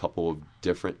like a couple of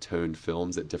different toned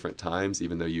films at different times,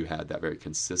 even though you had that very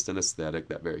consistent aesthetic,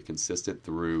 that very consistent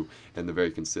through, and the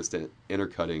very consistent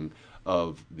intercutting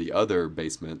of the other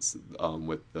basements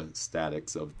with the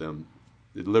statics of them.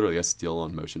 Literally a still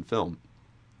on motion film.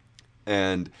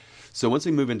 And so once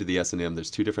we move into the S&M,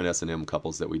 there's 2 different S&M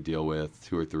couples that we deal with,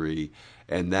 2 or 3,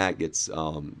 and that gets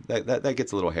that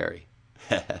gets a little hairy.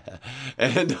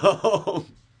 And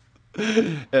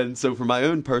so for my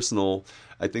own personal,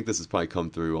 I think this has probably come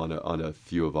through on a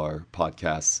few of our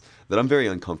podcasts, that I'm very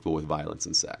uncomfortable with violence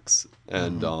and sex,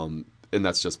 and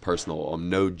that's just personal,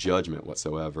 no judgment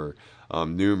whatsoever.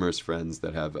 Numerous friends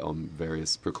that have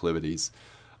various proclivities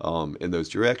in those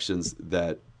directions,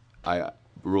 that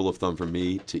rule of thumb for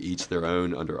me, to each their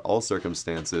own under all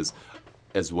circumstances,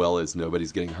 as well as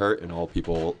nobody's getting hurt and all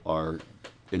people are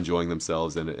enjoying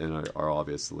themselves and are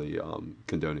obviously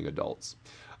condoning adults.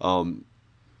 And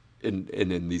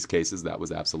in these cases, that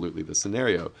was absolutely the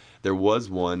scenario. There was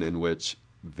one in which,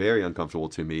 very uncomfortable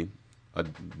to me,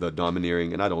 the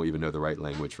domineering, and I don't even know the right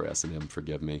language for S&M,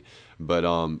 forgive me, but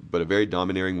a very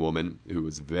domineering woman who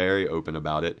was very open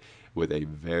about it, with a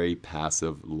very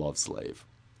passive love slave.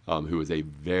 Who was a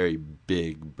very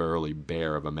big, burly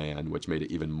bear of a man, which made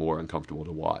it even more uncomfortable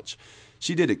to watch.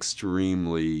 She did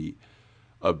extremely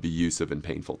abusive and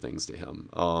painful things to him.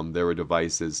 There were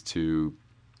devices to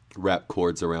wrap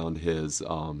cords around his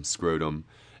scrotum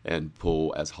and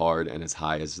pull as hard and as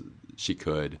high as she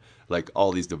could, like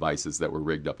all these devices that were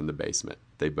rigged up in the basement.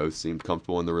 They both seemed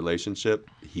comfortable in the relationship.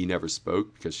 He never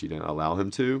spoke because she didn't allow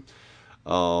him to.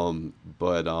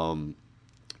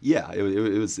 Yeah,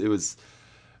 it was.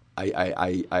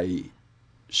 I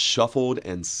shuffled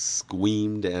and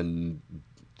squeamed and,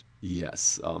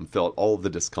 yes, felt all of the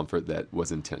discomfort that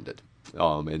was intended,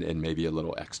 and maybe a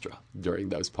little extra during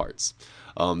those parts.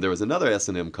 There was another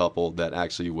S&M couple that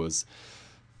actually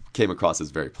came across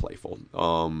as very playful,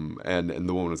 and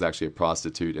the woman was actually a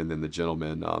prostitute, and then the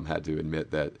gentleman had to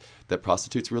admit that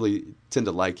prostitutes really tend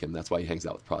to like him. That's why he hangs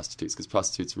out with prostitutes, because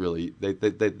prostitutes really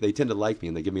they tend to like me,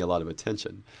 and they give me a lot of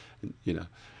attention, you know.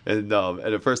 And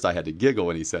at first I had to giggle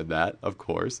when he said that. Of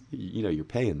course, you know, you're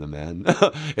paying them, man.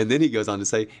 And then he goes on to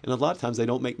say, and a lot of times they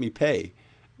don't make me pay.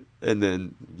 And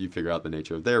then you figure out the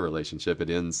nature of their relationship.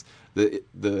 It ends,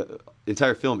 the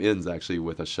entire film ends actually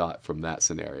with a shot from that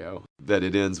scenario. That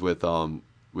it ends with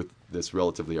this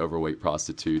relatively overweight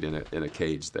prostitute in a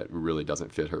cage that really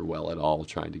doesn't fit her well at all,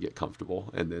 trying to get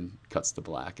comfortable, and then cuts to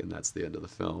black, and that's the end of the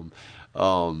film.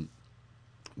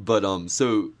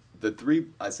 So the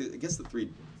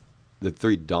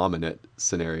three dominant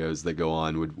scenarios that go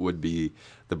on would be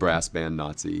the brass band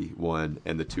Nazi one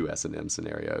and the two S&M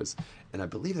scenarios. And I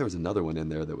believe there was another one in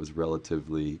there that was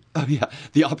relatively... Oh, yeah,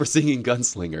 the opera singing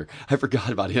gunslinger. I forgot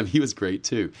about him. He was great,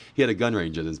 too. He had a gun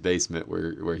range in his basement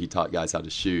where he taught guys how to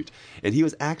shoot. And he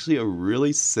was actually a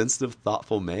really sensitive,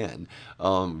 thoughtful man.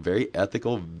 Very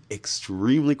ethical,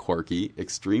 extremely quirky,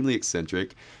 extremely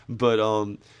eccentric. But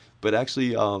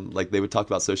actually, like, they would talk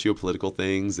about socio-political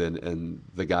things, and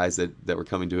the guys that were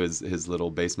coming to his little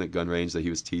basement gun range that he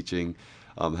was teaching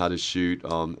how to shoot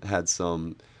had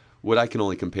some... what I can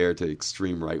only compare to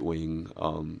extreme right-wing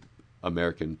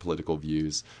American political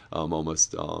views,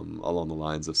 almost along the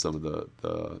lines of some of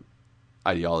the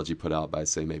ideology put out by,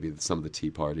 say, maybe some of the Tea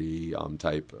Party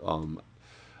type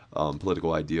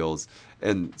political ideals.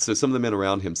 And so some of the men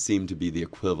around him seemed to be the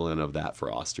equivalent of that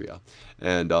for Austria.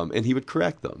 And he would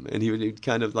correct them, and he'd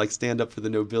kind of like stand up for the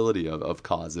nobility of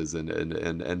causes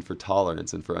and for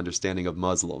tolerance and for understanding of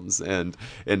Muslims. And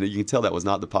you can tell that was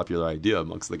not the popular idea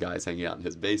amongst the guys hanging out in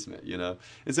his basement, you know.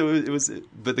 And so it was,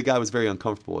 but the guy was very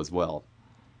uncomfortable as well.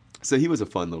 So he was a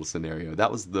fun little scenario.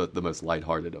 That was the most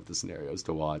lighthearted of the scenarios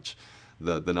to watch.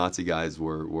 The Nazi guys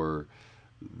were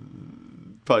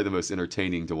probably the most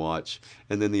entertaining to watch,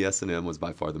 and then the S&M was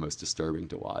by far the most disturbing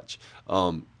to watch.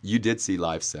 You did see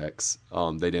live sex.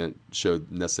 They didn't show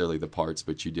necessarily the parts,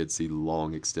 but you did see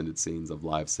long extended scenes of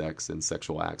live sex and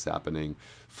sexual acts happening,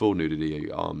 full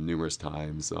nudity numerous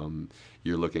times.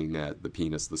 You're looking at the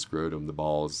penis, the scrotum, the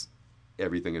balls,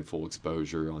 everything in full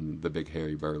exposure on the big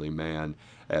hairy burly man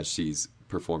as she's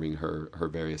performing her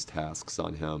various tasks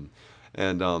on him.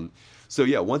 And so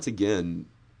yeah, once again,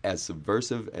 as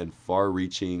subversive and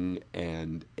far-reaching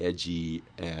and edgy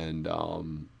and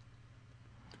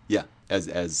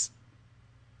as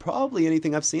probably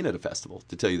anything I've seen at a festival,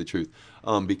 to tell you the truth.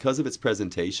 Because of its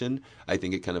presentation, I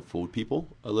think it kind of fooled people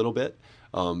a little bit.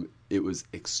 It was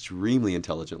extremely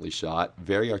intelligently shot,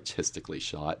 very artistically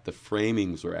shot. The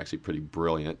framings were actually pretty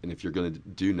brilliant, and if you're going to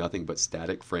do nothing but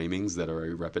static framings that are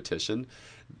a repetition,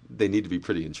 they need to be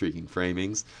pretty intriguing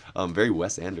framings. Very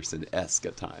Wes Anderson-esque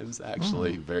at times,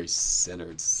 actually. Very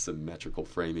centered, symmetrical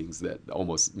framings that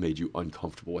almost made you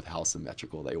uncomfortable with how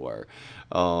symmetrical they were.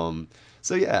 All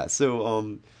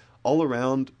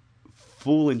around,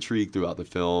 full intrigue throughout the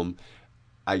film.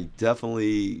 I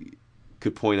definitely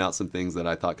could point out some things that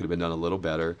I thought could have been done a little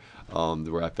better,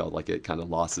 where I felt like it kind of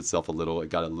lost itself a little. It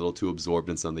got a little too absorbed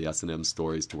in some of the S&M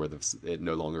stories to where it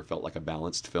no longer felt like a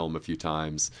balanced film a few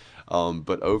times.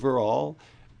 But overall,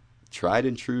 tried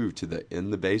and true to the in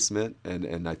the basement,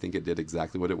 and I think it did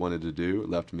exactly what it wanted to do. It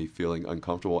left me feeling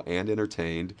uncomfortable and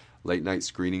entertained. Late night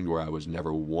screening where I was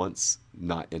never once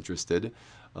not interested.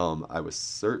 I was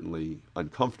certainly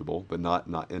uncomfortable, but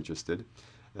not interested.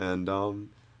 And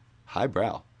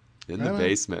highbrow. In the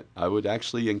basement. I would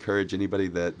actually encourage anybody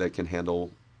that can handle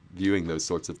viewing those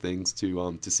sorts of things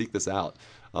to seek this out.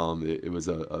 It was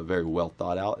a very well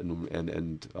thought out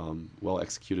and well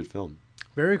executed film.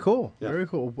 Very cool. Yeah. Very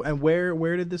cool. And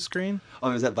where did this screen? It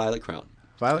was at Violet Crown.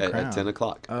 At 10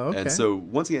 o'clock. Oh, okay. And so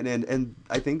once again, and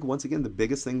I think once again the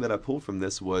biggest thing that I pulled from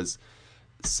this was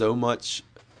so much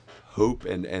hope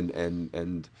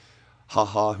and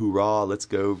ha-ha, hoorah, let's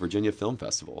go Virginia Film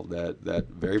Festival. That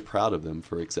very proud of them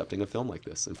for accepting a film like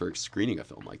this and for screening a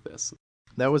film like this.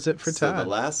 That was it for Todd. So the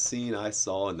last scene I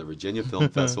saw in the Virginia Film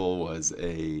Festival was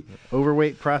a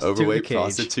overweight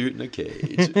prostitute in a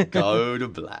cage. Go to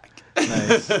black.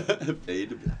 Nice. Fade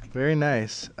to black. Very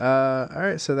nice. All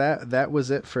right, so that was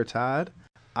it for Todd.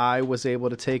 I was able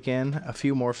to take in a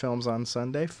few more films on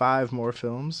Sunday, 5 more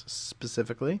films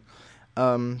specifically.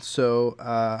 So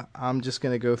I'm just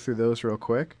going to go through those real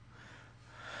quick.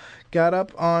 Got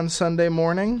up on Sunday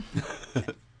morning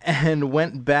and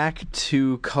went back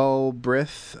to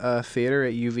Culbreth Theater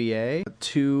at UVA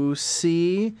to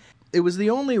see. It was the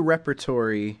only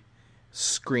repertory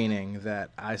screening that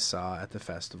I saw at the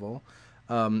festival.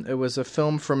 It was a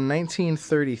film from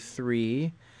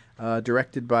 1933,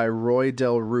 directed by Roy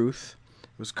Del Ruth.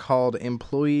 It was called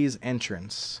Employee's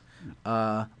Entrance.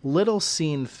 Little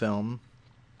scene film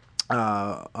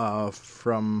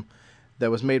from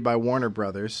that was made by Warner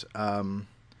Brothers.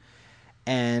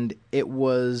 And it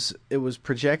was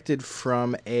projected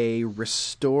from a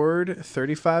restored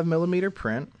 35 millimeter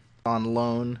print on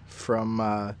loan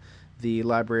from the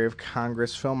Library of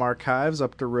Congress Film Archives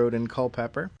up the road in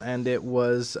Culpeper, and it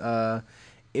was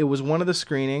one of the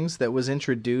screenings that was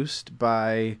introduced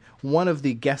by one of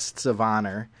the guests of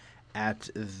honor at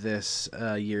this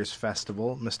year's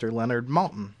festival, Mr. Leonard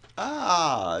Maltin.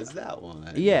 Ah, is that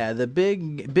one? Yeah, the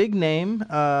big name.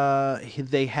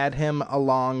 They had him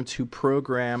along to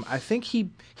program. I think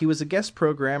he was a guest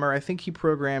programmer. I think he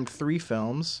programmed 3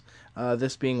 films,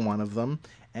 this being one of them.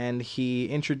 And he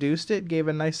introduced it, gave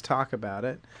a nice talk about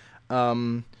it,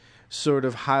 sort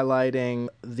of highlighting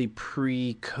the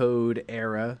pre-code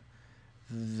era,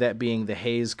 that being the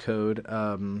Hays Code,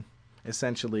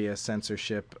 essentially a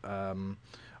censorship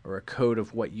or a code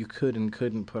of what you could and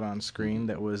couldn't put on screen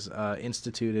that was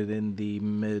instituted in the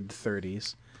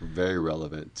mid-30s. Very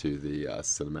relevant to the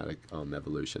cinematic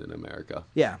evolution in America.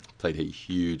 Yeah. Played a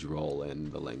huge role in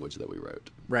the language that we wrote.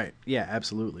 Right. Yeah,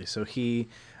 absolutely. So he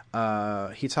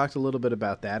talked a little bit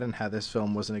about that and how this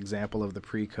film was an example of the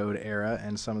pre-code era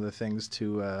and some of the things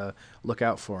to look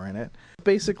out for in it.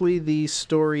 Basically, the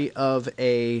story of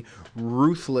a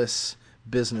ruthless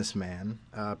businessman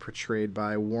portrayed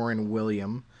by Warren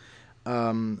William,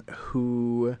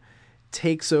 who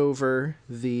takes over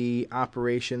the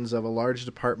operations of a large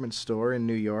department store in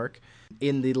New York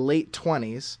in the late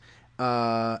 20s.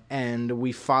 And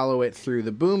we follow it through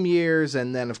the boom years,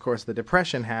 and then, of course, the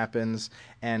Depression happens,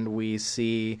 and we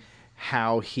see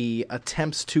how he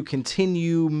attempts to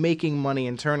continue making money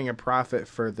and turning a profit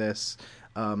for this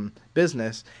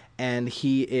business, and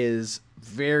he is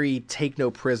very take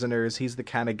no prisoners. He's the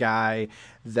kind of guy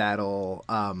that'll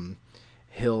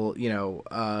he'll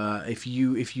if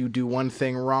you do one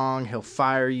thing wrong, he'll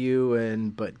fire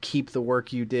you but keep the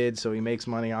work you did, so he makes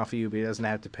money off of you, but he doesn't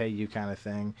have to pay you, kind of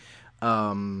thing.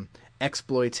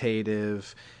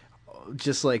 Exploitative,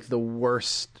 just like the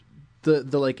worst, the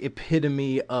like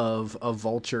epitome of a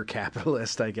vulture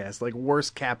capitalist, I guess, like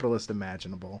worst capitalist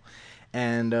imaginable.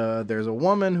 And there's a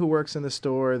woman who works in the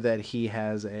store that he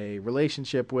has a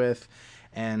relationship with,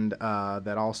 and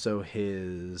that also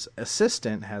his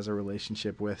assistant has a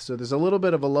relationship with. So there's a little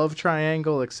bit of a love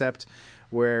triangle, except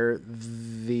where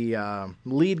the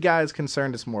lead guy is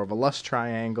concerned, it's more of a lust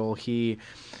triangle. He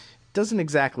doesn't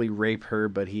exactly rape her,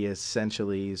 but he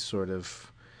essentially sort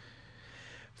of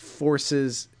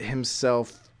forces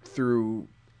himself through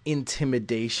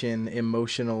intimidation,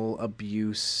 emotional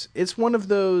abuse. It's one of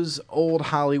those old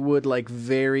Hollywood, like,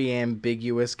 very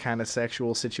ambiguous kind of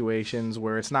sexual situations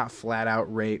where it's not flat out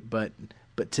rape, but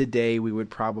today we would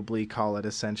probably call it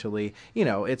essentially,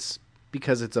 it's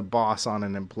because it's a boss on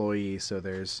an employee, so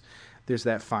there's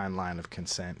that fine line of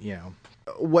consent,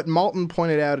 What Maltin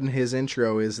pointed out in his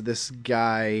intro is this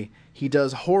guy, he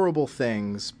does horrible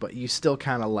things, but you still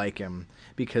kind of like him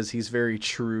because he's very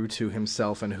true to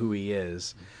himself and who he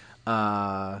is.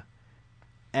 And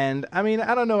I mean,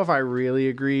 I don't know if I really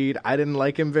agreed. I didn't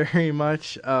like him very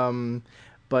much.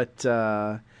 But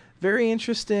very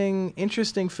interesting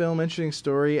film, interesting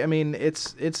story. I mean,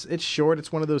 it's short.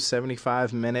 It's one of those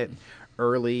 75-minute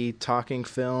early talking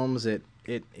films. It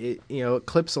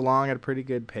clips along at a pretty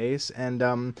good pace, and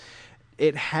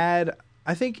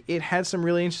I think it had some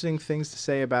really interesting things to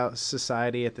say about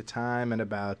society at the time and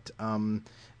about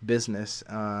business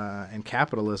and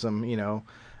capitalism.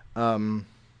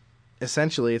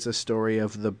 Essentially, it's a story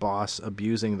of the boss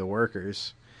abusing the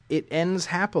workers. It ends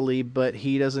happily, but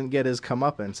he doesn't get his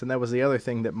comeuppance, and that was the other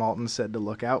thing that Maltin said to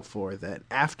look out for. That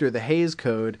after the Hays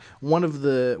Code, one of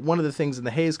the things in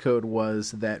the Hays Code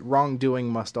was that wrongdoing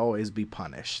must always be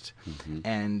punished,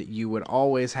 and you would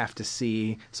always have to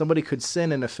see somebody could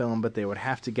sin in a film, but they would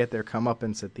have to get their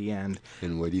comeuppance at the end.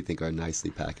 And where do you think our nicely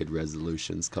packaged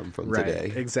resolutions come from right,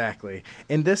 today? Exactly.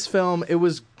 In this film, it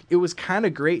was kind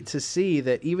of great to see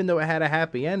that even though it had a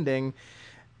happy ending,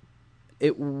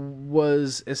 it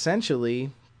was essentially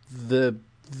the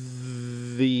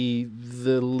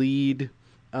lead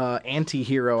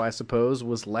anti-hero, I suppose,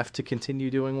 was left to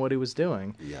continue doing what he was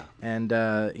doing. Yeah. And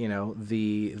the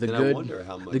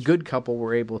good couple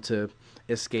were able to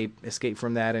escape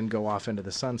from that and go off into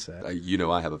the sunset. I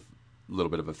have a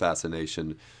little bit of a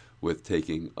fascination with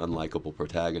taking unlikable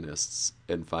protagonists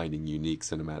and finding unique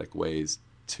cinematic ways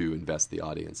to invest the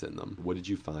audience in them. What did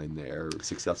you find there?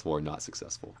 Successful or not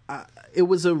successful? It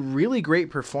was a really great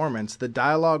performance. The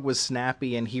dialogue was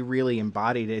snappy, and he really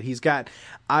embodied it.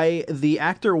 The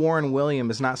actor Warren William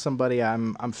is not somebody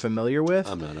I'm familiar with.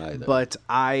 I'm not either. But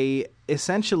he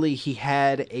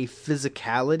had a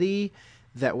physicality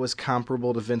that was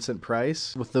comparable to Vincent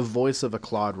Price with the voice of a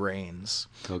Claude Rains.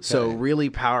 Okay. So really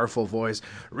powerful voice,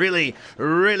 really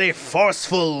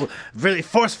forceful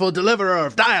deliverer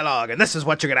of dialogue. And this is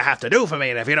what you're going to have to do for me.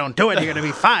 And if you don't do it, you're going to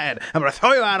be fired. I'm going to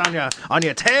throw you out on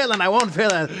your tail, and I won't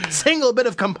feel a single bit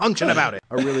of compunction about it.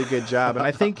 A really good job. And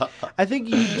I think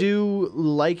you do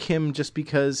like him just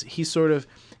because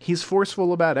he's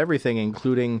forceful about everything,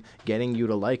 including getting you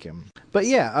to like him. But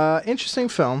yeah, interesting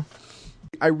film.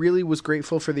 I really was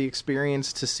grateful for the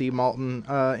experience to see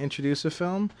Maltin introduce a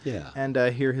film and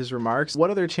hear his remarks. What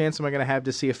other chance am I going to have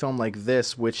to see a film like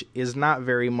this, which is not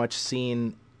very much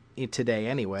seen today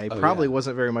anyway? Probably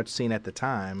wasn't very much seen at the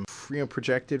time.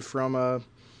 Projected from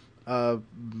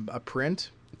a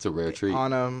print. It's a rare treat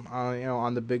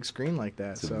on the big screen like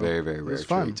that. It's a very, very rare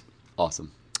treat.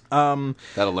 Awesome. That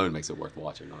alone makes it worth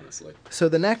watching, honestly. So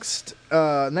the next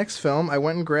film, I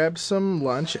went and grabbed some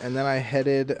lunch, and then I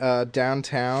headed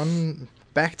downtown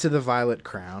back to the Violet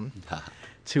Crown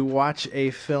to watch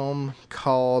a film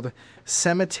called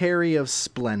Cemetery of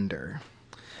Splendor.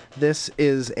 This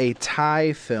is a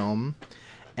Thai film,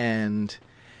 and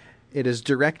it is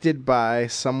directed by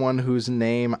someone whose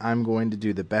name I'm going to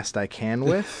do the best I can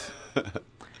with.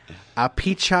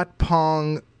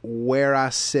 Apichatpong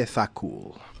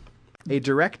Weerasethakul. A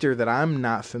director that I'm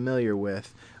not familiar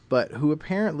with, but who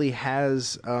apparently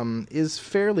is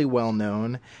fairly well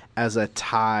known as a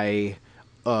Thai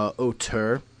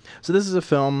auteur. So this is a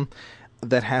film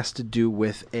that has to do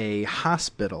with a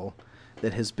hospital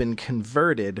that has been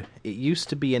converted. It used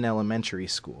to be an elementary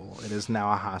school. It is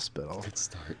now a hospital. Good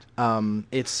start.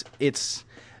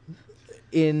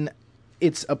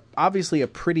 It's obviously a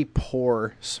pretty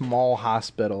poor, small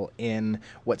hospital in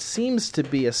what seems to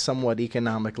be a somewhat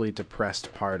economically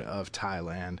depressed part of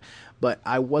Thailand. But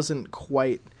I wasn't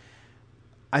quite...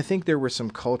 I think there were some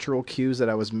cultural cues that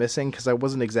I was missing because I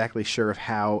wasn't exactly sure of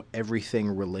how everything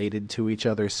related to each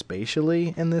other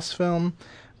spatially in this film.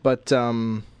 But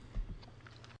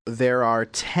there are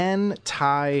 10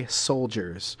 Thai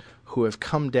soldiers who have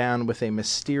come down with a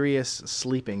mysterious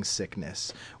sleeping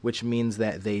sickness, which means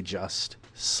that they just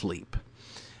sleep.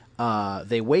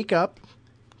 They wake up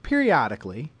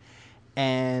periodically,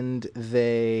 and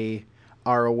they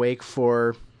are awake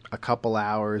for a couple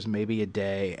hours, maybe a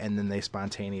day, and then they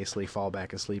spontaneously fall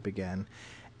back asleep again.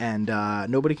 And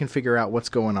nobody can figure out what's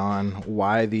going on,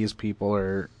 why these people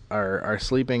are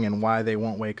sleeping, and why they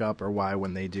won't wake up, or why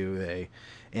when they do, they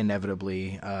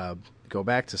inevitably go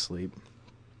back to sleep.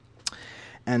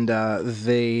 And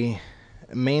the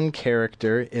main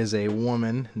character is a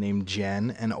woman named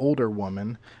Jen, an older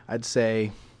woman, I'd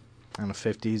say, I don't know,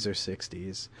 50s or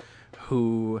 60s,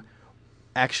 who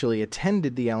actually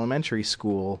attended the elementary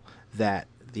school that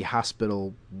the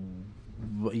hospital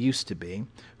used to be,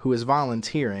 who is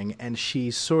volunteering, and she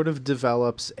sort of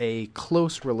develops a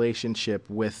close relationship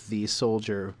with the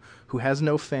soldier who has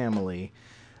no family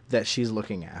that she's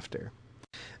looking after.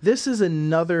 This is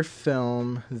another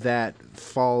film that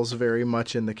falls very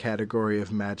much in the category of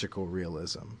magical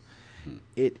realism.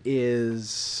 It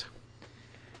is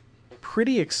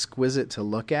pretty exquisite to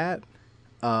look at,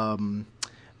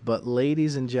 but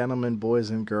ladies and gentlemen, boys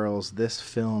and girls, this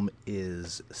film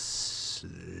is slow.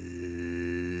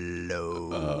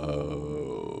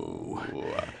 Oh.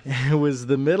 It was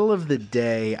the middle of the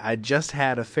day. I just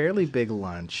had a fairly big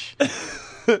lunch,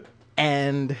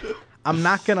 and I'm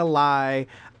not going to lie,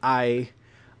 I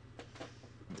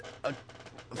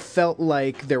felt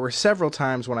like there were several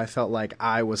times when I felt like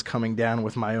I was coming down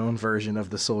with my own version of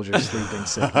the soldier's sleeping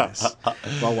sickness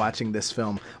while watching this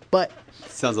film. But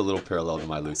sounds a little parallel to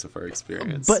my Lucifer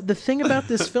experience. But the thing about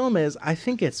this film is I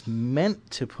think it's meant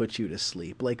to put you to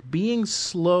sleep. Like, being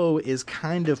slow is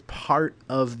kind of part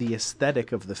of the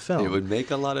aesthetic of the film. It would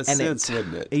make a lot of sense,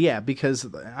 wouldn't it? Yeah, because,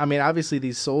 I mean, obviously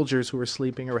these soldiers who are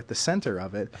sleeping are at the center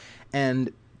of it,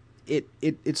 and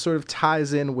it sort of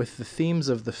ties in with the themes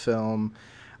of the film.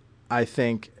 I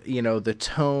think, the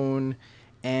tone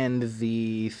and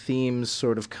the themes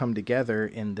sort of come together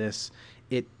in this.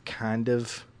 It kind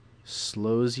of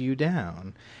slows you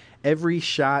down. Every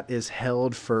shot is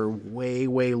held for way,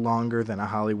 way longer than a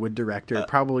Hollywood director,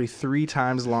 probably 3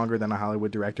 times longer than a Hollywood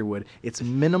director would. It's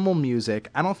minimal music.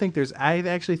 I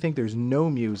actually think there's no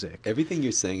music. Everything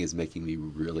you're saying is making me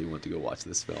really want to go watch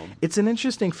this film. It's an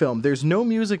interesting film. There's no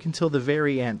music until the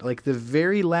very end. Like the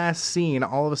very last scene,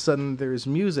 all of a sudden there's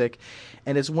music,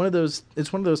 and it's one of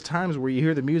those times where you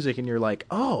hear the music and you're like,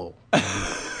 "Oh."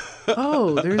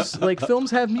 Oh, there's like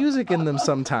films have music in them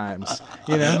sometimes,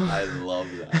 you know? I love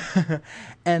that.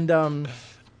 And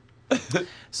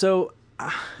so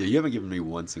Yeah, you haven't given me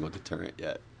one single deterrent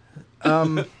yet.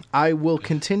 I will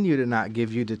continue to not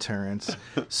give you deterrents.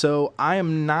 So I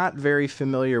am not very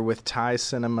familiar with Thai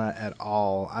cinema at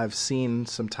all. I've seen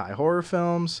some Thai horror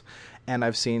films, and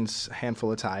I've seen a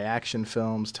handful of Thai action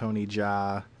films, Tony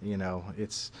Jaa. You know,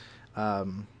 it's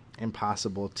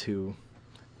impossible to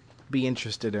be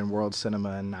interested in world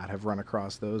cinema and not have run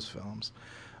across those films.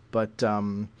 But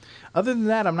other than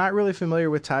that, I'm not really familiar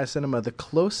with Thai cinema. The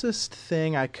closest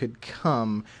thing I could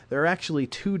come, there are actually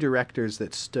 2 directors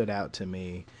that stood out to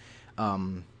me,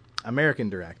 American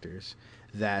directors,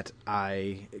 that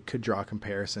I could draw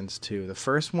comparisons to. The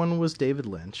first one was David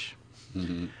Lynch.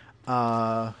 Mm-hmm.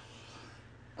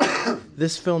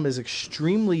 This film is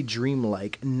extremely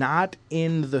dreamlike, not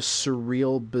in the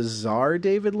surreal, bizarre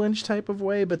David Lynch type of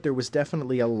way, but there was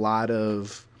definitely a lot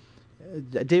of...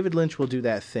 David Lynch will do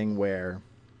that thing where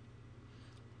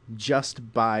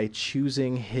just by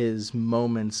choosing his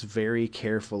moments very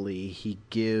carefully, he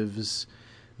gives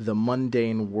the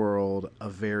mundane world a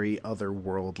very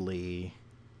otherworldly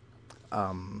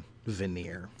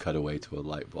veneer. Cut away to a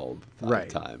light bulb 5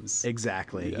 times.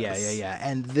 Exactly. Yes. Yeah.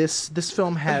 And this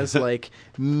film has like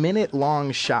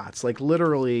minute-long shots, like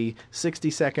literally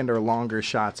 60-second or longer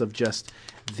shots of just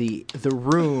the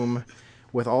room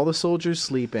with all the soldiers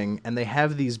sleeping, and they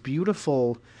have these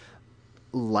beautiful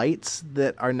lights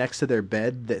that are next to their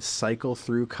bed that cycle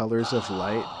through colors of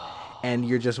light, and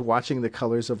you're just watching the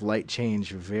colors of light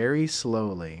change very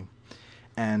slowly.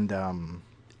 And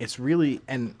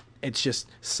it's just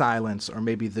silence, or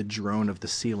maybe the drone of the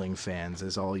ceiling fans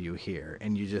is all you hear.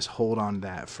 And you just hold on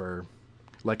that for,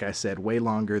 like I said, way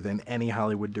longer than any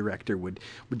Hollywood director would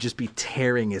just be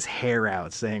tearing his hair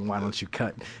out saying, "Why don't you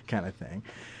cut?" kind of thing.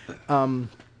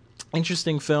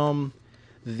 Interesting film.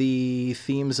 The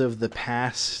themes of the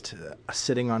past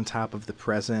sitting on top of the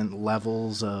present,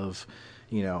 levels of,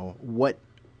 you know, what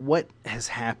has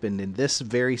happened in this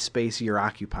very space you're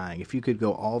occupying. If you could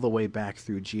go all the way back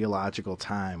through geological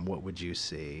time, what would you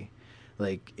see?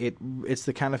 Like it's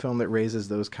the kind of film that raises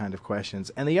those kind of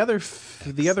questions. And the other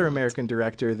American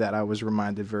director that I was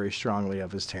reminded very strongly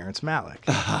of is Terrence Malick.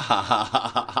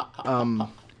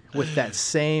 With that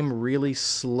same really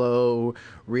slow,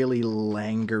 really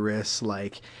languorous,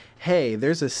 like, hey,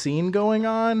 there's a scene going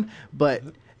on, but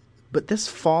this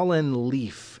fallen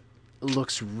leaf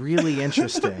looks really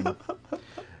interesting.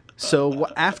 So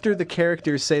after the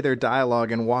characters say their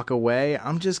dialogue and walk away,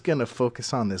 I'm just going to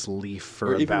focus on this leaf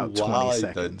for about 20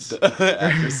 seconds.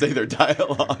 After say their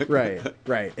dialogue.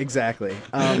 Right, exactly.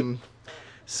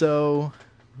 So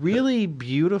really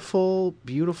beautiful,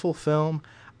 beautiful film.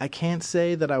 I can't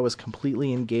say that I was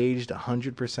completely engaged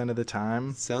 100% of the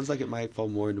time. Sounds like it might fall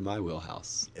more into my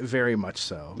wheelhouse. Very much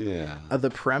so. Yeah. The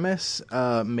premise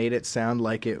made it sound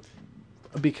like it,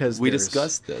 because we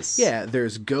discussed this. Yeah,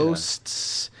 there's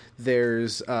ghosts. Yeah.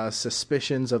 There's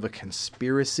suspicions of a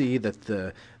conspiracy that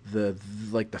the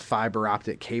fiber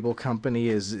optic cable company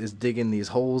is digging these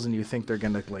holes, and you think they're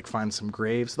gonna like find some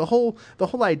graves. The whole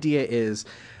idea is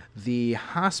the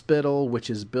hospital, which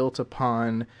is built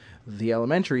upon the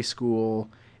elementary school,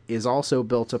 is also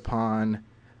built upon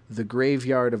the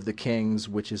graveyard of the kings,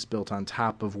 which is built on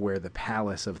top of where the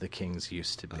palace of the kings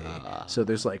used to be. So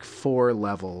there's like 4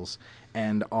 levels,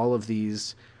 and all of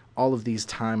these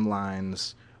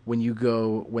timelines,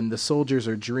 when the soldiers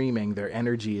are dreaming, their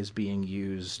energy is being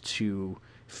used to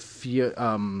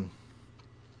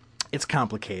it's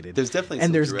complicated. There's definitely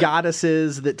there's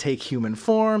goddesses that take human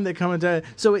form that come into.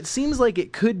 So it seems like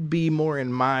it could be more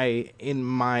in my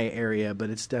area, but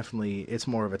it's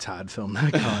more of a Todd film than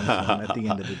a Cullen film at the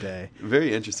end of the day.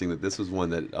 Very interesting that this was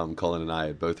one that Cullen and I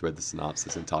had both read the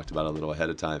synopsis and talked about a little ahead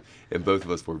of time, and both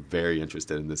of us were very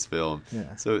interested in this film.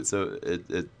 Yeah. So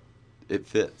it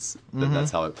fits. Mm-hmm.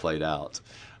 That's how it played out,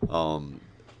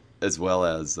 as well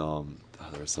as there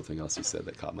was something else you said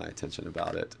that caught my attention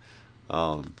about it.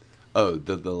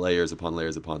 The layers upon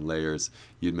layers upon layers.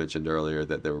 You'd mentioned earlier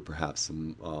that there were perhaps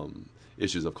some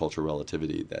issues of cultural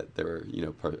relativity, that there were,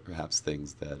 perhaps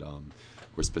things that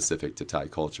were specific to Thai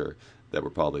culture that were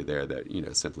probably there that,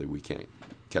 simply we can't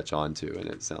catch on to. And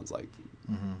it sounds like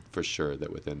for sure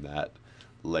that within that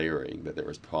layering that there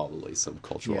was probably some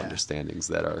cultural understandings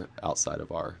that are outside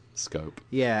of our scope.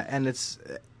 Yeah, and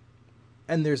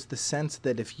there's the sense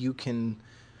that if you can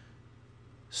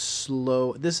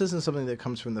this isn't something that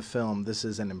comes from the film, this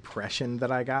is an impression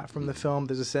that I got from the film.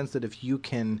 There's a sense that if you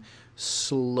can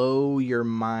slow your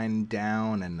mind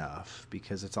down enough,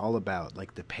 because it's all about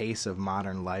like the pace of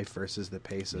modern life versus the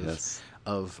pace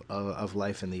of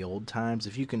life in the old times.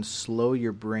 If you can slow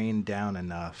your brain down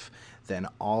enough, then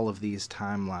all of these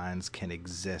timelines can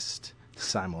exist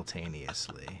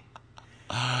simultaneously.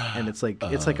 And it's like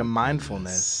a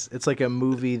mindfulness. Goodness. It's like a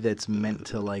movie that's meant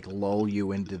to like lull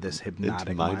you into this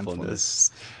hypnotic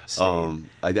mindfulness state.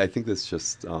 I think that's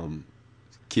just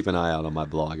keep an eye out on my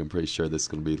blog. I'm pretty sure this is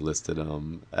going to be listed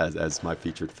as my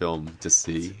featured film to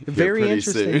see. Very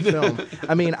interesting film.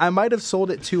 I mean, I might have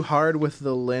sold it too hard with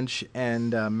the Lynch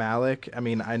and Malick. I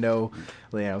mean, I know,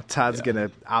 Todd's going to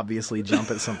obviously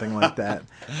jump at something like that,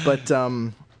 but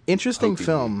interesting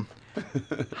film.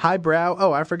 Highbrow.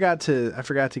 Oh, I forgot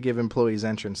to give Employees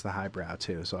Entrance the highbrow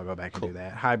too, so I'll go back and do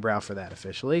that. Highbrow for that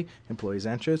officially. Employees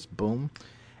Entrance, boom.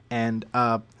 And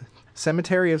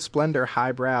Cemetery of Splendor,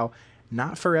 highbrow,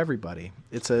 not for everybody.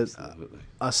 It's a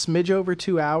smidge over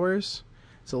 2 hours.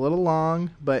 It's a little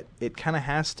long, but it kind of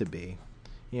has to be.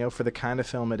 For the kind of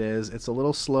film it is. It's a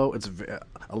little slow. It's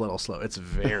a little slow. It's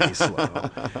very slow.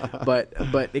 But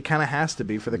it kind of has to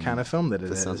be for the kind of film that it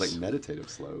is. It sounds like meditative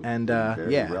slow. And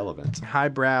very relevant.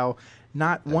 Highbrow,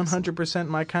 not 100%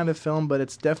 my kind of film, but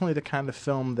it's definitely the kind of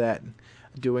film that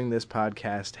doing this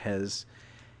podcast has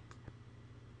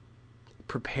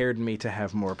prepared me to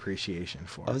have more appreciation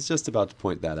for. I was just about to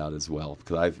point that out as well,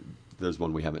 because there's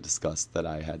one we haven't discussed that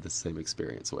I had the same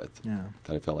experience with. Yeah.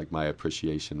 That I felt like my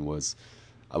appreciation was,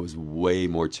 I was way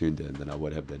more tuned in than I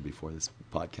would have been before this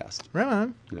podcast. Right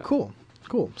on. Yeah. Cool.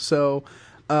 So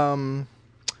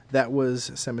that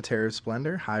was Cemetery of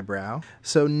Splendor, highbrow.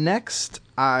 So next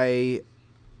I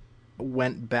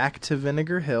went back to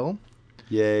Vinegar Hill.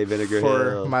 Yay, Vinegar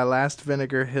Hill. For my last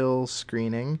Vinegar Hill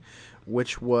screening,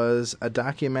 which was a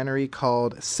documentary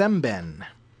called Semben! !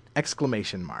 I was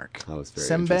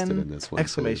very interested in this one. !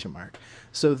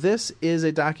 So this is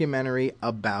a documentary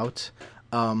about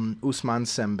Ousmane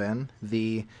Sembène,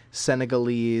 the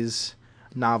Senegalese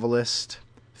novelist,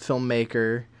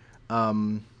 filmmaker,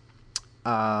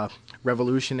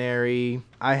 revolutionary.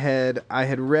 I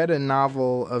had read a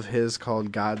novel of his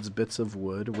called God's Bits of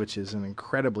Wood, which is an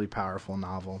incredibly powerful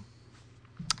novel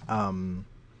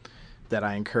that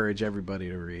I encourage everybody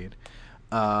to read.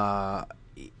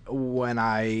 When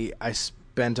I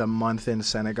spent a month in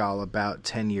Senegal about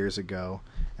 10 years ago,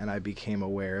 and I became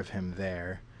aware of him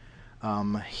there.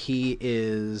 He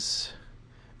is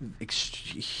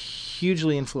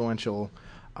hugely influential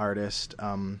artist.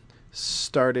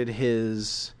 Started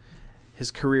his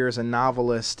career as a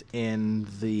novelist in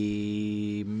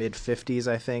the mid-50s,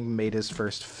 I think. Made his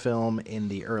first film in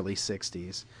the early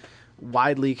 60s.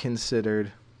 Widely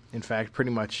considered, in fact,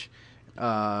 pretty much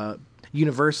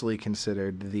universally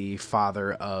considered the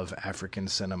father of African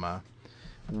cinema.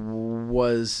 He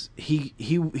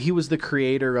was the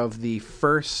creator of the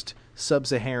first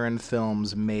sub-Saharan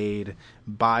films made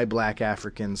by Black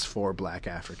Africans for Black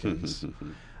Africans.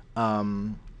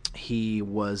 He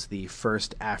was the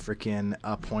first African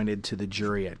appointed to the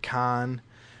jury at Cannes.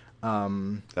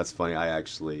 That's funny. I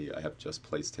have just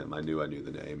placed him. I knew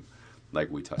the name. Like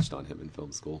we touched on him in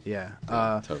film school. Yeah.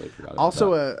 Totally forgot about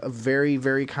also that. a very,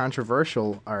 very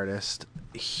controversial artist,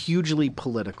 hugely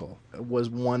political. Was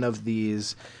one of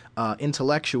these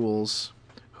intellectuals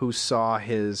who saw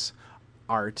his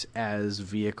art as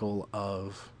vehicle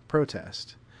of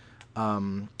protest.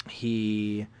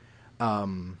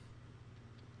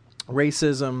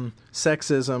 Racism,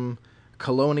 sexism,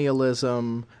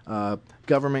 colonialism,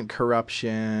 government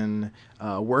corruption,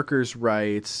 workers'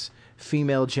 rights,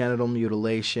 female genital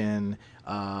mutilation,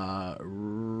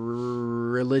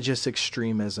 religious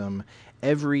extremism,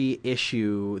 every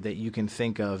issue that you can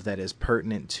think of that is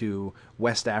pertinent to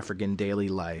West African daily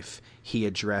life, he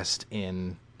addressed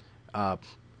in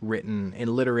written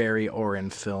in literary or in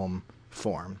film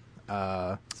form.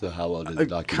 So how well did the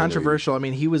documentary... Controversial. I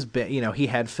mean, he was, he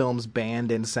had films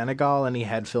banned in Senegal and he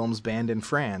had films banned in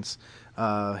France.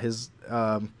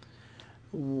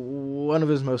 One of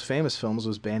his most famous films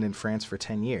was banned in France for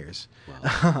 10 years.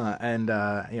 Wow. And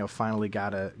finally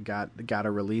got a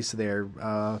release there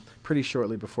pretty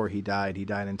shortly before he died. He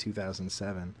died in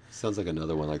 2007. Sounds like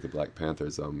another one like the Black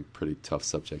Panthers. Pretty tough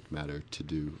subject matter to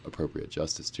do appropriate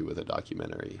justice to with a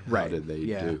documentary. Right. How did they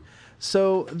do?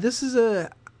 So this is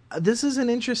an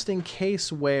interesting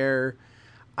case where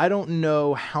I don't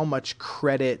know how much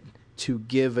credit to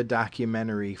give a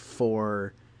documentary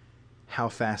for how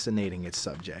fascinating its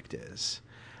subject is.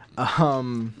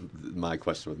 My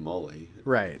question with Molly.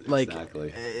 Right.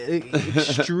 Exactly.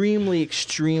 Extremely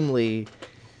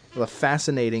a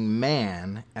fascinating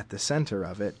man at the center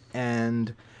of it.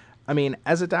 And, I mean,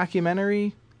 as a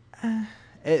documentary,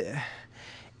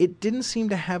 it didn't seem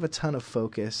to have a ton of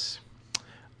focus.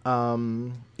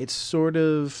 It's sort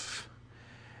of...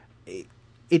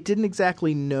 It didn't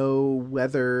exactly know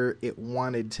whether it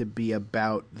wanted to be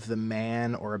about the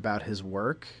man or about his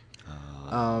work.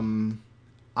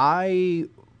 I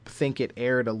think it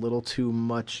aired a little too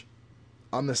much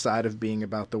on the side of being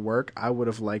about the work. I would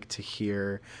have liked to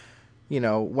hear,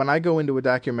 when I go into a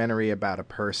documentary about a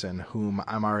person whom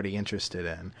I'm already interested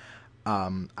in,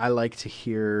 I like to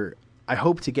hear, I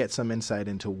hope to get some insight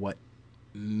into what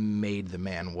made the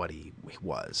man what he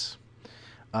was.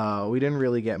 We didn't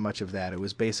really get much of that. It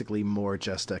was basically more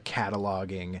just a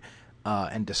cataloging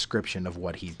and description of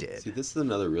what he did. See, this is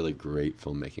another really great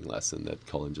filmmaking lesson that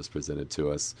Cullen just presented to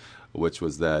us, which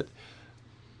was that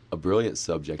a brilliant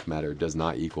subject matter does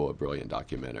not equal a brilliant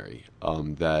documentary.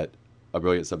 That a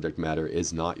brilliant subject matter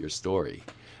is not your story.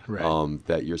 Right.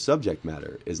 That your subject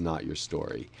matter is not your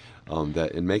story.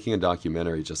 That in making a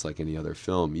documentary, just like any other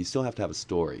film, you still have to have a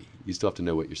story. You still have to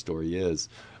know what your story is.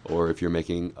 Or if you're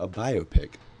making a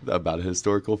biopic about a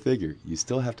historical figure, you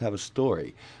still have to have a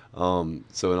story.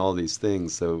 So in all these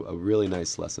things, so a really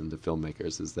nice lesson to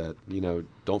filmmakers is that,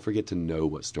 don't forget to know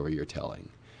what story you're telling.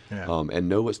 Yeah. And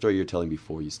know what story you're telling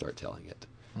before you start telling it.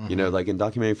 Mm-hmm. Like in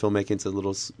documentary filmmaking, it's a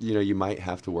little, you might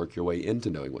have to work your way into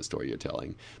knowing what story you're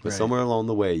telling. But Right. somewhere along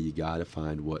the way, you got to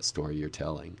find what story you're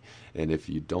telling. And if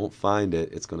you don't find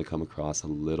it, it's going to come across a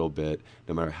little bit,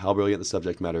 no matter how brilliant the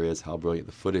subject matter is, how brilliant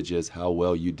the footage is, how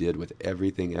well you did with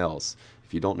everything else.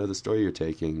 If you don't know the story you're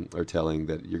taking or telling,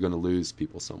 that you're going to lose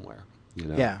people somewhere.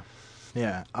 Yeah.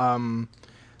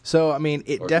 So, I mean, or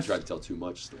if you try to tell too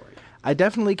much story. I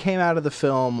definitely came out of the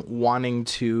film wanting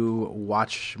to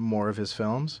watch more of his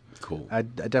films. Cool. I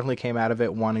definitely came out of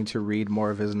it wanting to read more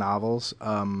of his novels.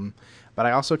 But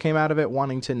I also came out of it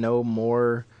wanting to know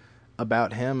more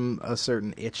about him, a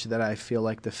certain itch that I feel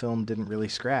like the film didn't really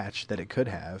scratch that it could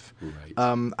have.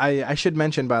 Right. I should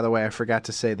mention, by the way, I forgot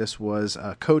to say this was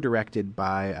co-directed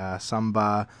by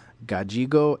Samba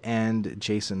Gajigo and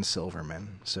Jason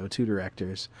Silverman. So 2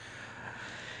 directors.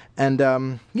 And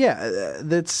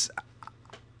that's...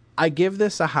 I give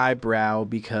this a high brow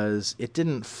because it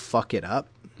didn't fuck it up.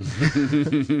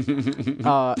 It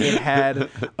had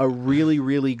a really,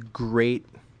 really great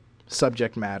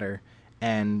subject matter,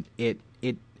 and it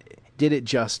did it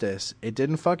justice. It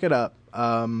didn't fuck it up,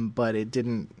 but it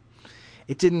didn't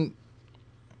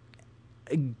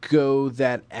go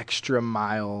that extra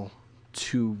mile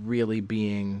to really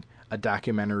being a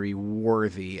documentary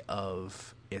worthy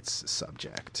of its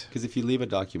subject. Because if you leave a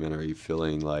documentary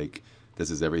feeling like this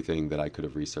is everything that I could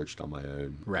have researched on my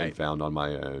own and found on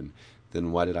my own,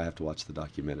 then why did I have to watch the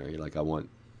documentary? Like, I want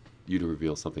you to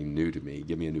reveal something new to me.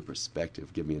 Give me a new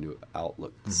perspective. Give me a new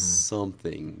outlook. Mm-hmm.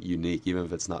 Something unique, even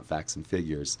if it's not facts and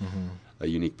figures, a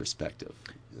unique perspective.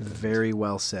 Very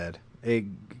well said.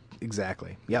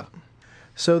 Exactly. Yep.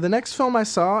 So the next film I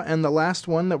saw, and the last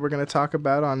one that we're going to talk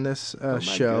about on this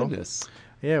show. Goodness.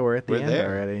 Yeah, we're at the end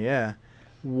already. Yeah.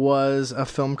 Was a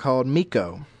film called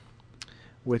Miko,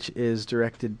 which is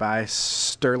directed by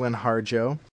Sterling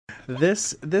Harjo.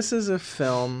 This is a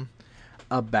film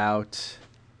about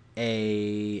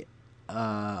a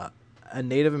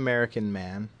Native American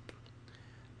man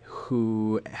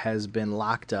who has been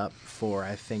locked up for,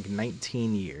 I think,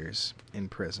 19 years in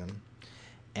prison.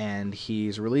 And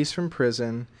he's released from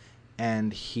prison,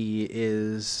 and he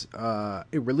is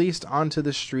released onto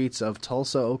the streets of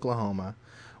Tulsa, Oklahoma,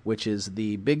 which is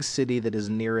the big city that is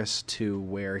nearest to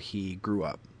where he grew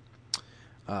up.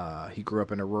 He grew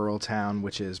up in a rural town,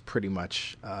 which is pretty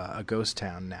much a ghost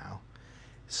town now.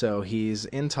 So he's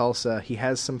in Tulsa. He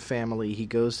has some family. He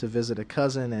goes to visit a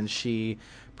cousin, and she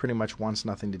pretty much wants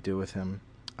nothing to do with him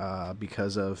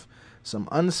because of some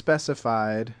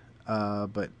unspecified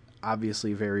but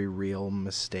obviously very real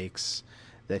mistakes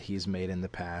that he's made in the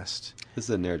past. This is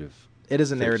a narrative. It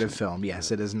is a narrative film. Yes,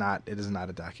 yeah. It is not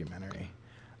a documentary.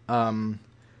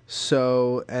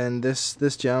 So, and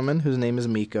this gentleman, whose name is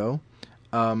Miko,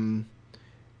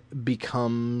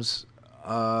 becomes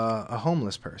a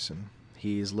homeless person.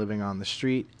 He's living on the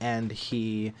street, and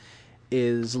he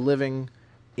is living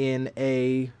in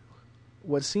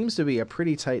what seems to be a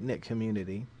pretty tight-knit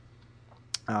community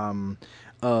of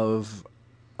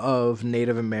homeless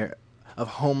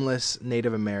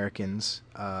Native Americans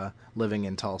living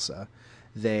in Tulsa.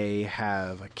 They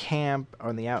have a camp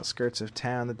on the outskirts of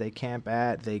town that they camp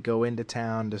at. They go into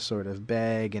town to sort of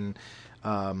beg and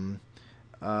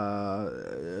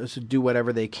do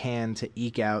whatever they can to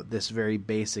eke out this very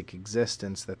basic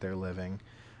existence that they're living.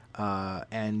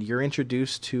 And you're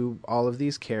introduced to all of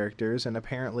these characters, and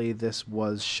apparently this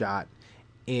was shot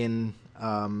in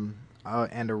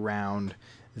and around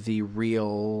the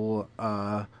real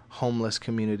homeless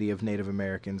community of Native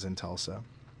Americans in Tulsa.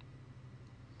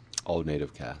 All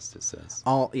native cast, it says.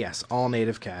 All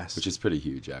native cast, which is pretty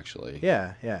huge, actually.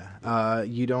 Yeah.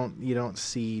 You don't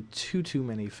see too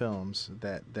many films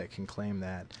that can claim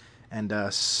that. And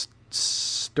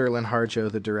Sterling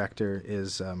Harjo, the director,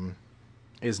 is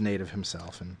Native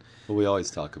himself. And well, we always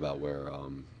talk about where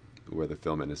the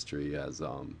film industry has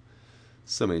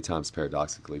so many times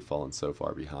paradoxically fallen so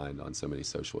far behind on so many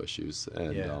social issues,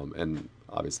 and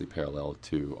obviously parallel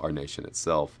to our nation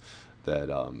itself. That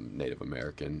Native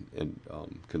American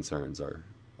concerns are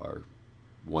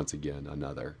once again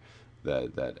another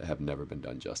that have never been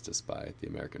done justice by the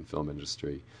American film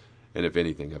industry, and if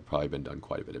anything, have probably been done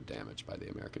quite a bit of damage by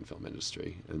the American film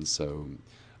industry. And so,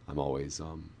 I'm always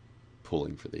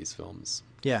pulling for these films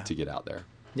to get out there.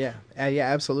 Yeah,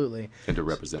 absolutely, and to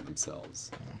represent themselves.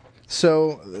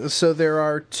 So there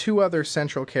are two other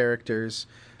central characters.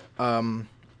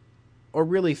 Or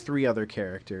really 3 other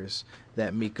characters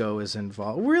that Miko is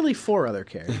involved. Really 4 other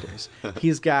characters.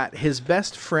 He's got his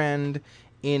best friend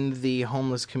in the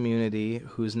homeless community,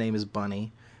 whose name is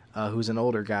Bunny, who's an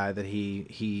older guy that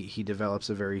he develops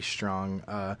a very strong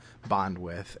bond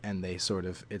with, and they sort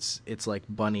of it's like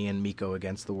Bunny and Miko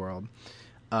against the world.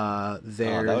 That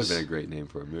would have been a great name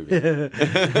for a movie.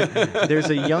 There's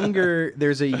a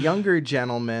younger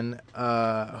gentleman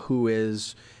who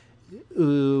is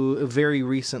very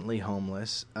recently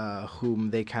homeless,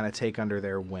 whom they kind of take under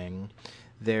their wing.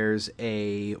 There's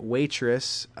a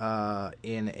waitress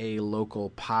in a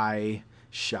local pie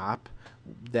shop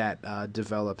that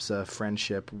develops a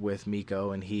friendship with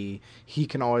Miko, and he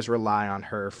can always rely on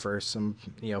her for some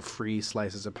free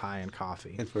slices of pie and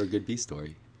coffee. And for a good B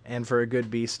story.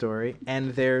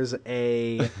 And there's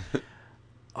a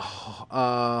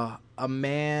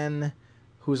man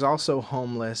who's also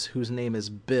homeless, whose name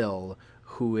is Bill,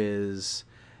 who is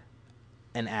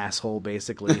an asshole,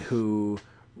 basically, who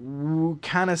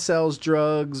kind of sells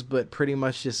drugs, but pretty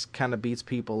much just kind of beats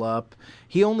people up.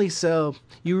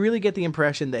 You really get the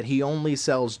impression that he only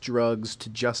sells drugs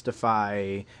to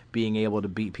justify being able to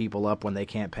beat people up when they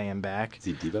can't pay him back. Is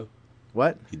he Devo?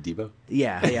 What? He Devo?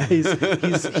 Yeah. He's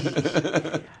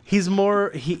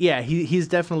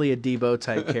definitely a Debo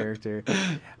type character.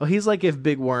 Well, he's like if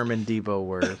Big Worm and Debo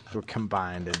were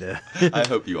combined into. I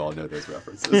hope you all know those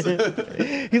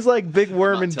references. He's like Big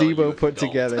Worm and Debo put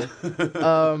together.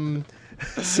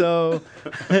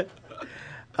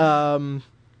 And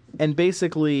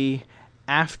basically,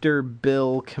 after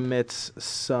Bill commits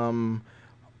some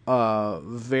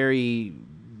very,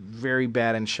 very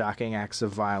bad and shocking acts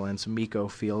of violence, Miko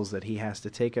feels that he has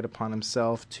to take it upon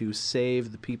himself to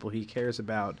save the people he cares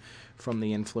about from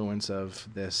the influence of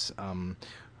this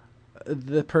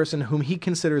the person whom he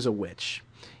considers a witch.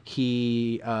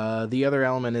 The other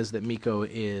element is that Miko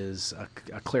is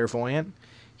a clairvoyant.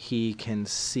 He can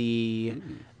see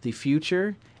the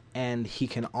future, and he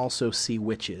can also see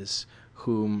witches,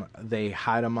 whom they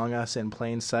hide among us in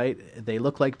plain sight. They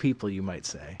look like people, you might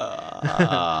say.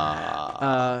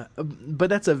 But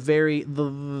that's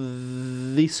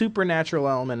the supernatural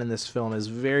element in this film is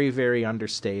very, very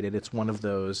understated. It's one of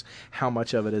those, how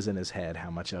much of it is in his head,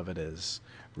 how much of it is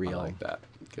real. I like that.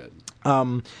 Good.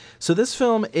 So this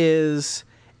film is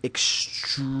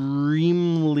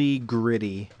extremely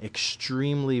gritty,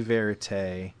 extremely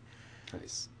verite.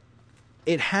 Nice.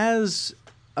 It has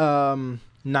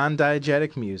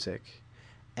non-diegetic music,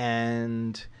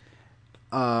 and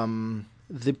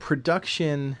the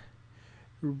production,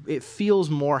 it feels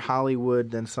more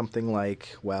Hollywood than something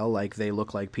like They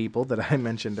Look Like People that I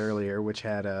mentioned earlier, which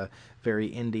had a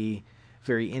very indie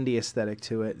aesthetic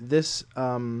to it. This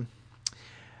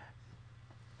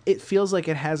it feels like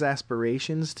it has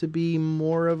aspirations to be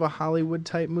more of a Hollywood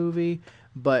type movie,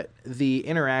 but the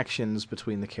interactions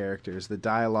between the characters, the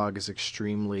dialogue is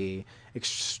extremely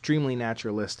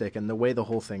naturalistic, and the way the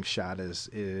whole thing's shot is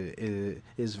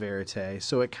verite.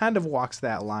 So it kind of walks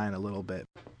that line a little bit.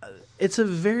 It's a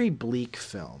very bleak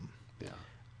film. Yeah.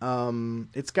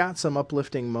 It's got some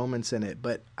uplifting moments in it,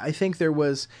 but I think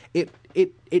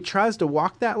it tries to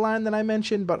walk that line that I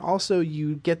mentioned, but also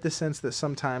you get the sense that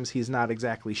sometimes he's not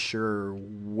exactly sure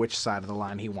which side of the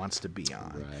line he wants to be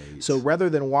on. Right. So rather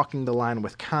than walking the line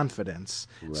with confidence,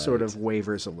 sort of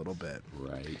wavers a little bit.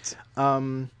 Right.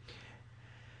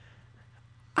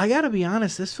 I gotta be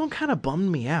honest, this film kind of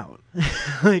bummed me out.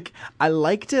 Like, I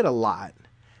liked it a lot.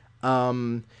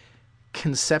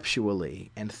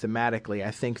 Conceptually and thematically,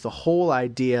 I think the whole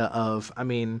idea of, I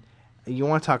mean, you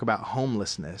want to talk about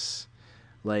homelessness,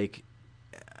 like,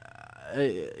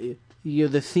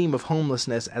 the theme of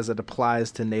homelessness as it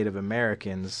applies to Native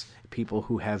Americans, people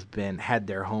who have had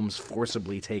their homes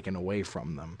forcibly taken away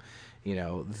from them. You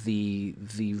know, the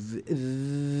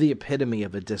epitome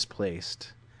of a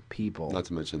displaced people. Not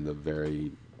to mention the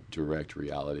very direct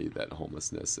reality that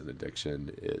homelessness and addiction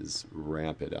is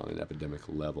rampant on an epidemic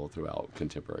level throughout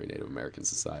contemporary Native American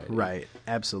society. Right,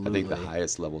 absolutely. I think the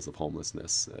highest levels of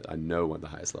homelessness, I know one of the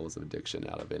highest levels of addiction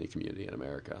out of any community in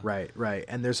America. Right.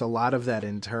 And there's a lot of that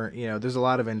there's a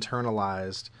lot of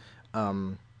internalized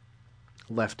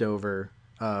leftover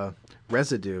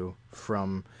residue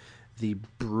from the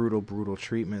brutal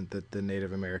treatment that the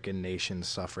Native American nation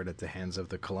suffered at the hands of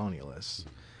the colonialists.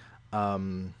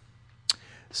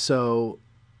 So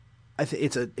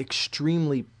it's an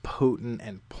extremely potent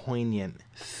and poignant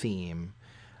theme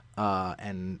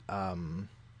and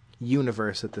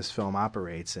universe that this film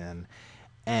operates in.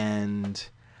 And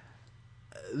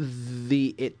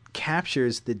it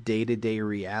captures the day-to-day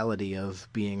reality of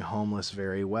being homeless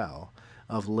very well,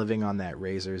 of living on that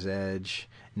razor's edge,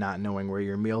 not knowing where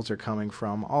your meals are coming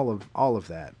from, all of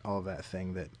that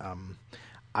thing that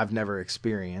I've never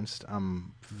experienced.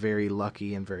 I'm very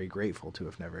lucky and very grateful to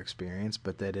have never experienced,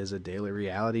 but that is a daily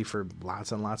reality for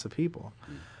lots and lots of people.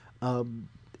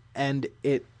 And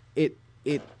it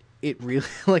really,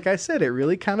 like I said, it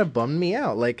really kind of bummed me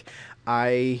out. Like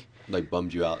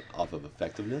bummed you out off of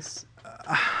effectiveness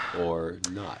or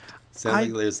not? Sounds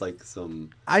like there's like some.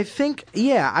 I think,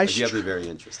 yeah, you have to be very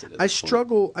interested. I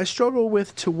struggle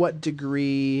with to what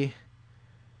degree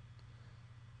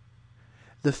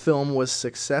the film was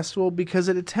successful, because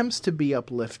it attempts to be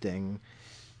uplifting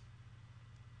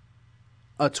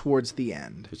towards the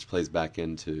end. Which plays back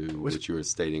into what you were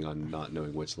stating on not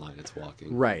knowing which line it's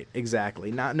walking. Right,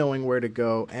 exactly. Not knowing where to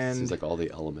go. And seems like all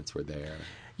the elements were there.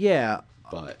 Yeah.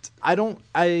 But I don't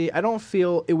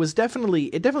feel it definitely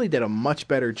did a much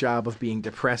better job of being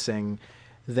depressing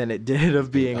than it did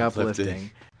of being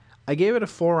uplifting. I gave it a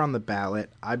 4 on the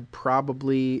ballot. I'd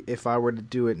probably, if I were to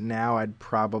do it now, I'd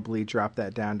probably drop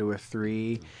that down to a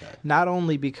 3. Okay. Not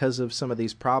only because of some of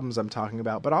these problems I'm talking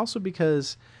about, but also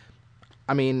because,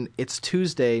 I mean, it's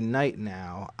Tuesday night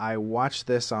now. I watched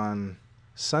this on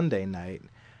Sunday night.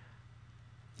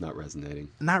 Not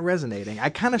resonating. I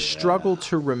kind of struggle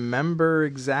to remember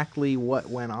exactly what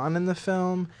went on in the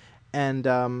film. And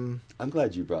I'm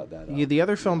glad you brought that up. The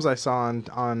other films I saw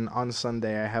on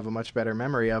Sunday, I have a much better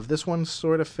memory of. This one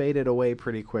sort of faded away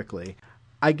pretty quickly.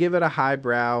 I give it a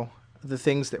highbrow. The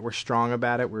things that were strong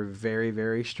about it were very,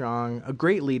 very strong. A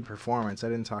great lead performance. I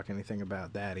didn't talk anything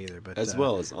about that either, but as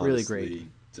well as really great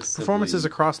performances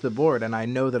across the board. And I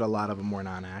know that a lot of them were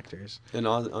non-actors. And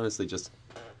honestly, just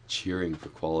cheering for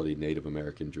quality Native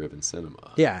American driven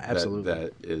cinema. Yeah, absolutely.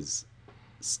 That is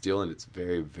still in its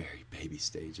very, very baby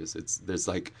stages. There's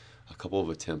like a couple of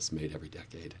attempts made every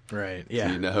decade. Right.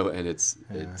 Yeah. You know, and it's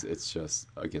just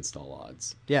against all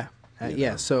odds. Yeah.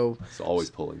 Yeah. So it's always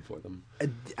pulling for them.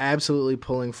 Absolutely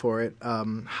pulling for it.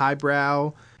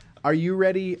 Highbrow. Are you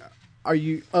ready? Are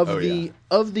you of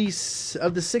the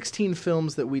 16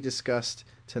 films that we discussed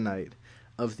tonight?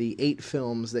 Of the 8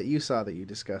 films that you saw that you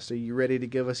discussed, are you ready to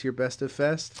give us your best of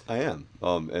Fest? I am.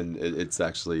 And it's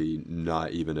actually not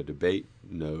even a debate.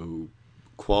 No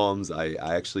qualms. I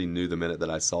actually knew the minute that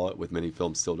I saw it, with many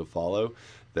films still to follow,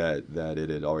 that it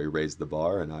had already raised the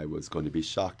bar, and I was going to be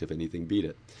shocked if anything beat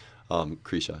it.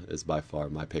 Krisha is by far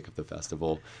my pick of the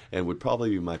festival, and would probably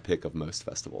be my pick of most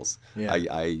festivals. Yeah.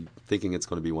 I thinking it's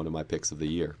going to be one of my picks of the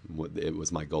year. It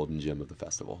was my golden gem of the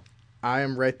festival. I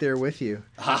am right there with you.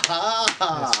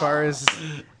 As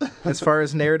far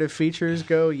as narrative features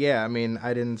go, yeah. I mean,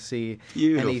 I didn't see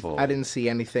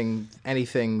anything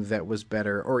that was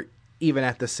better or even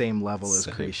at the same level as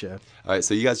Krisha. All right,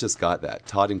 so you guys just got that.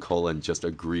 Todd and Colin just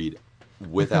agreed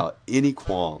without any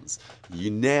qualms,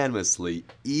 unanimously,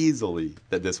 easily,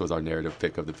 that this was our narrative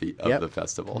pick of the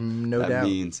festival. No doubt. That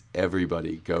means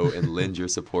everybody go and lend your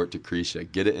support to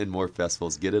Krisha. Get it in more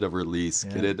festivals. Get it a release.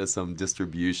 Get it some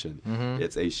distribution. Mm-hmm.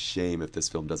 It's a shame if this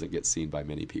film doesn't get seen by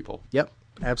many people. Yep,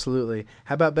 absolutely.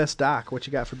 How about Best Doc? What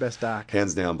you got for Best Doc?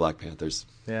 Hands down, Black Panthers.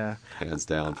 Yeah. Hands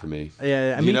down for me.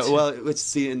 Yeah, I mean, well, let's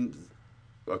see.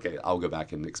 okay, I'll go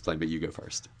back and explain, but you go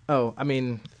first. Oh, I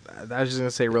mean, I was just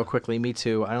gonna say real quickly. Me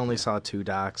too. I only saw 2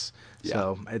 docs,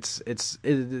 so it's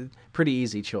pretty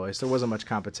easy choice. There wasn't much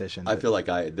competition. I feel like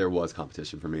there was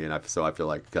competition for me, and so I feel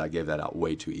like I gave that out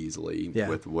way too easily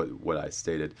with what I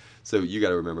stated. So you got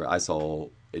to remember, I saw,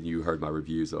 and you heard my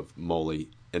reviews of Moley,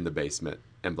 In the Basement,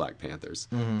 and Black Panthers.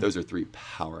 Mm-hmm. Those are 3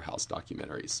 powerhouse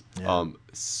documentaries. Yeah.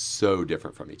 So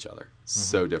different from each other. Mm-hmm.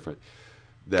 So different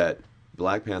that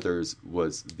Black Panthers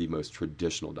was the most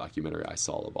traditional documentary I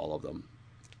saw of all of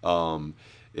them.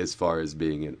 As far as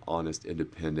being an honest,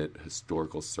 independent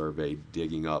historical survey,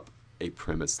 digging up a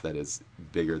premise that is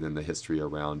bigger than the history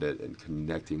around it and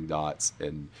connecting dots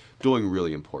and doing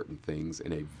really important things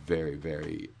in a very,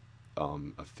 very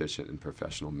efficient and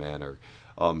professional manner.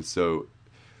 So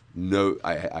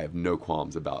I have no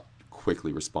qualms about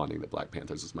quickly responding that Black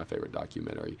Panthers was my favorite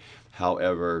documentary.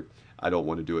 However, I don't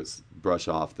want to brush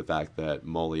off the fact that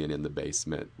Moley and In the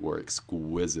Basement were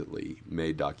exquisitely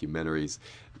made documentaries.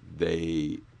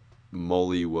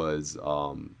 Moley was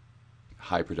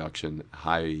high production,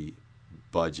 high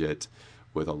budget,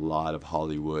 with a lot of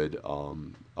Hollywood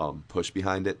push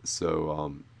behind it.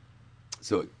 So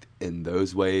in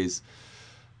those ways,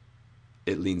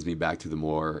 it leans me back to the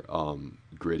more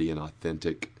gritty and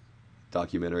authentic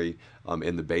documentary.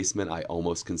 In the Basement, I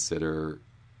almost consider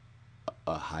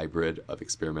a hybrid of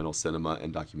experimental cinema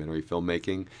and documentary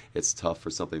filmmaking. It's tough for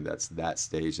something that's that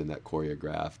staged and that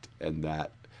choreographed and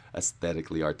that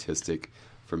aesthetically artistic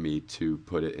for me to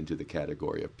put it into the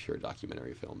category of pure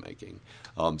documentary filmmaking.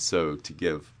 So to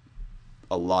give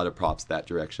a lot of props that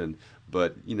direction,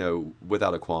 but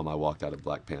without a qualm, I walked out of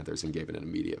Black Panthers and gave it an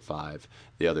immediate 5.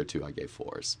 The other 2 I gave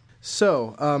 4s.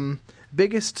 So,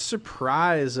 biggest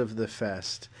surprise of the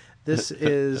fest. This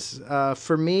is,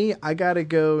 for me, I gotta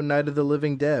go Night of the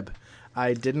Living Dead.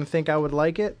 I didn't think I would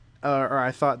like it, or I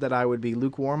thought that I would be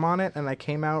lukewarm on it, and I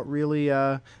came out really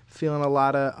feeling a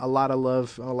lot of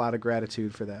love, a lot of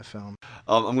gratitude for that film.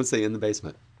 I'm gonna say In the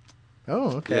Basement.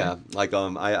 Oh, okay. Yeah, like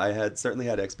I had certainly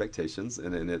had expectations,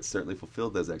 and it certainly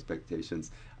fulfilled those expectations.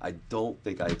 I don't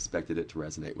think I expected it to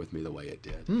resonate with me the way it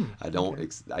did. I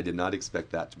did not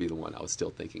expect that to be the one I was still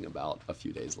thinking about a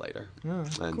few days later. And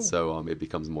cool. So it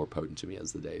becomes more potent to me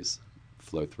as the days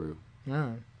flow through.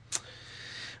 Yeah.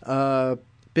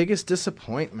 Biggest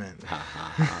disappointment.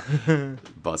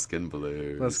 Buskin'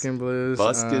 Blues. Buskin' Blues.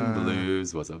 Buskin'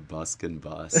 Blues was a buskin'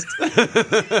 bust.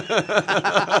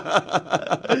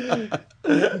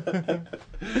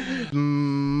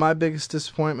 My biggest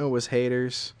disappointment was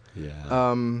Haters.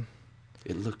 Yeah.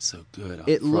 It looked so good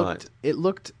front.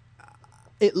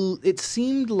 It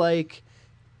seemed like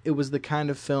it was the kind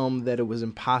of film that it was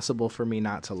impossible for me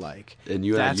not to like. And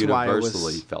you and I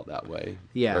universally felt that way.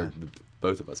 Yeah. Or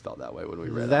both of us felt that way when we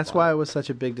read it. That's why it was such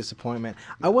a big disappointment.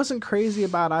 I wasn't crazy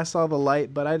about I Saw the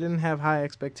Light, but I didn't have high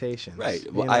expectations. Right.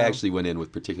 Well, I actually went in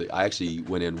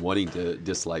wanting to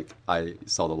dislike I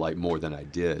Saw the Light more than I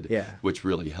did, which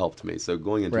really helped me. So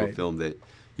going into a film that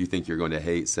you think you're going to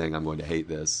hate, saying I'm going to hate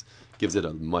this, gives it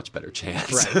a much better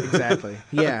chance. Right, exactly.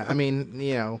 Yeah, I mean,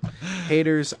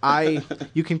 Haters,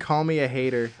 you can call me a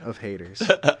hater of haters.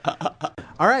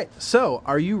 All right, so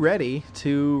are you ready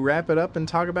to wrap it up and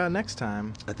talk about next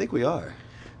time? I think we are.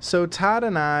 So Todd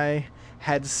and I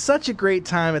had such a great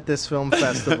time at this film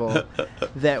festival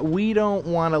that we don't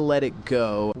want to let it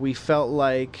go. We felt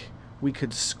like we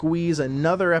could squeeze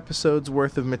another episode's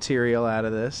worth of material out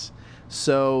of this.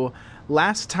 So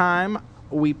last time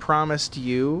we promised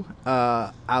you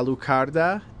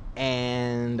Alucarda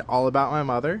and All About My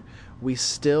Mother. We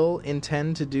still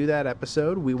intend to do that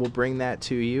episode. We will bring that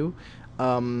to you.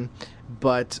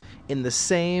 But in the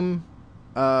same,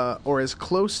 or as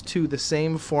close to the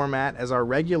same format as our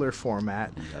regular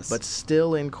format, but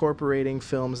still incorporating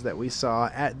films that we saw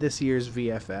at this year's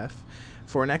VFF.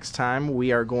 For next time,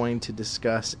 we are going to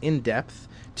discuss in depth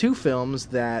 2 films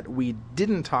that we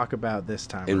didn't talk about this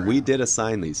time around. We did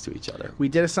assign these to each other. We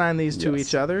did assign these to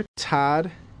each other. Todd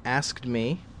asked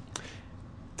me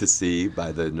to see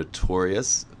by the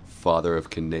notorious father of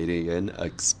Canadian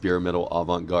experimental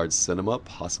avant-garde cinema,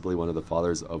 possibly one of the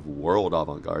fathers of world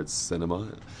avant-garde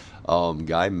cinema,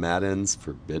 Guy Maddin's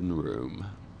Forbidden Room.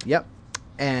 Yep.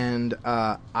 And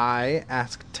I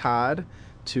asked Todd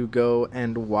to go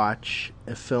and watch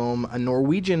a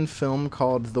Norwegian film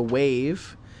called The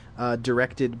Wave,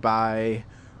 directed by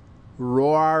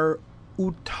Roar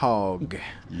Uthaug.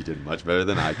 You did much better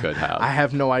than I could have. I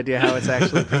have no idea how it's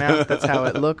actually pronounced. That's how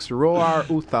it looks. Roar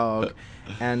Uthaug.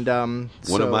 And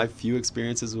one of my few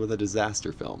experiences with a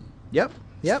disaster film. Yep.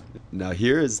 Now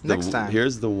here's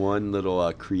the one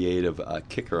little creative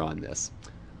kicker on this.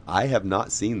 I have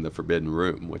not seen The Forbidden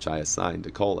Room, which I assigned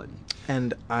to Colin.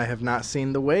 And I have not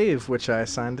seen The Wave, which I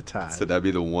assigned to Todd. So that'd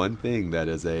be the one thing that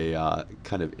is a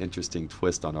kind of interesting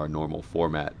twist on our normal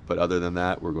format. But other than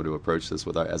that, we're going to approach this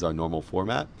as our normal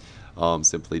format,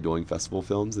 simply doing festival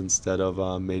films instead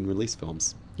of main release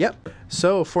films. Yep.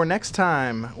 So for next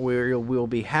time, we'll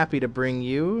be happy to bring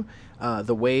you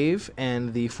The Wave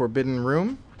and The Forbidden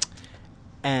Room.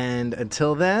 And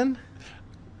until then,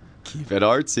 keep it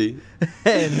artsy.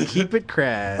 And keep it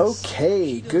crass.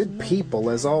 Okay, good people.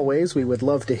 As always, we would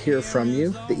love to hear from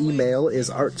you. The email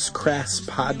is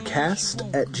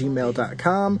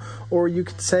artscrasspodcast@gmail.com, or you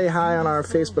could say hi on our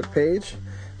Facebook page.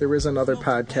 There is another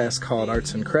podcast called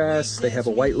Arts and Crass. They have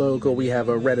a white logo. We have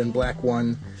a red and black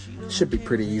one. Should be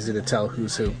pretty easy to tell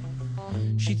who's who.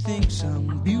 She thinks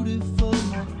I'm beautiful.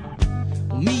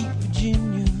 Meet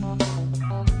Virginia.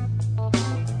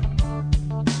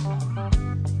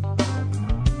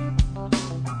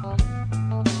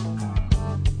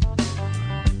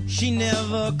 She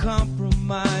never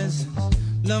compromises,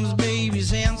 loves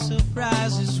babies and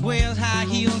surprises, wears high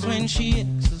heels when she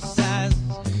exercises.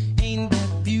 Ain't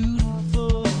that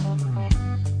beautiful?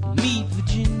 Meet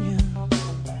Virginia.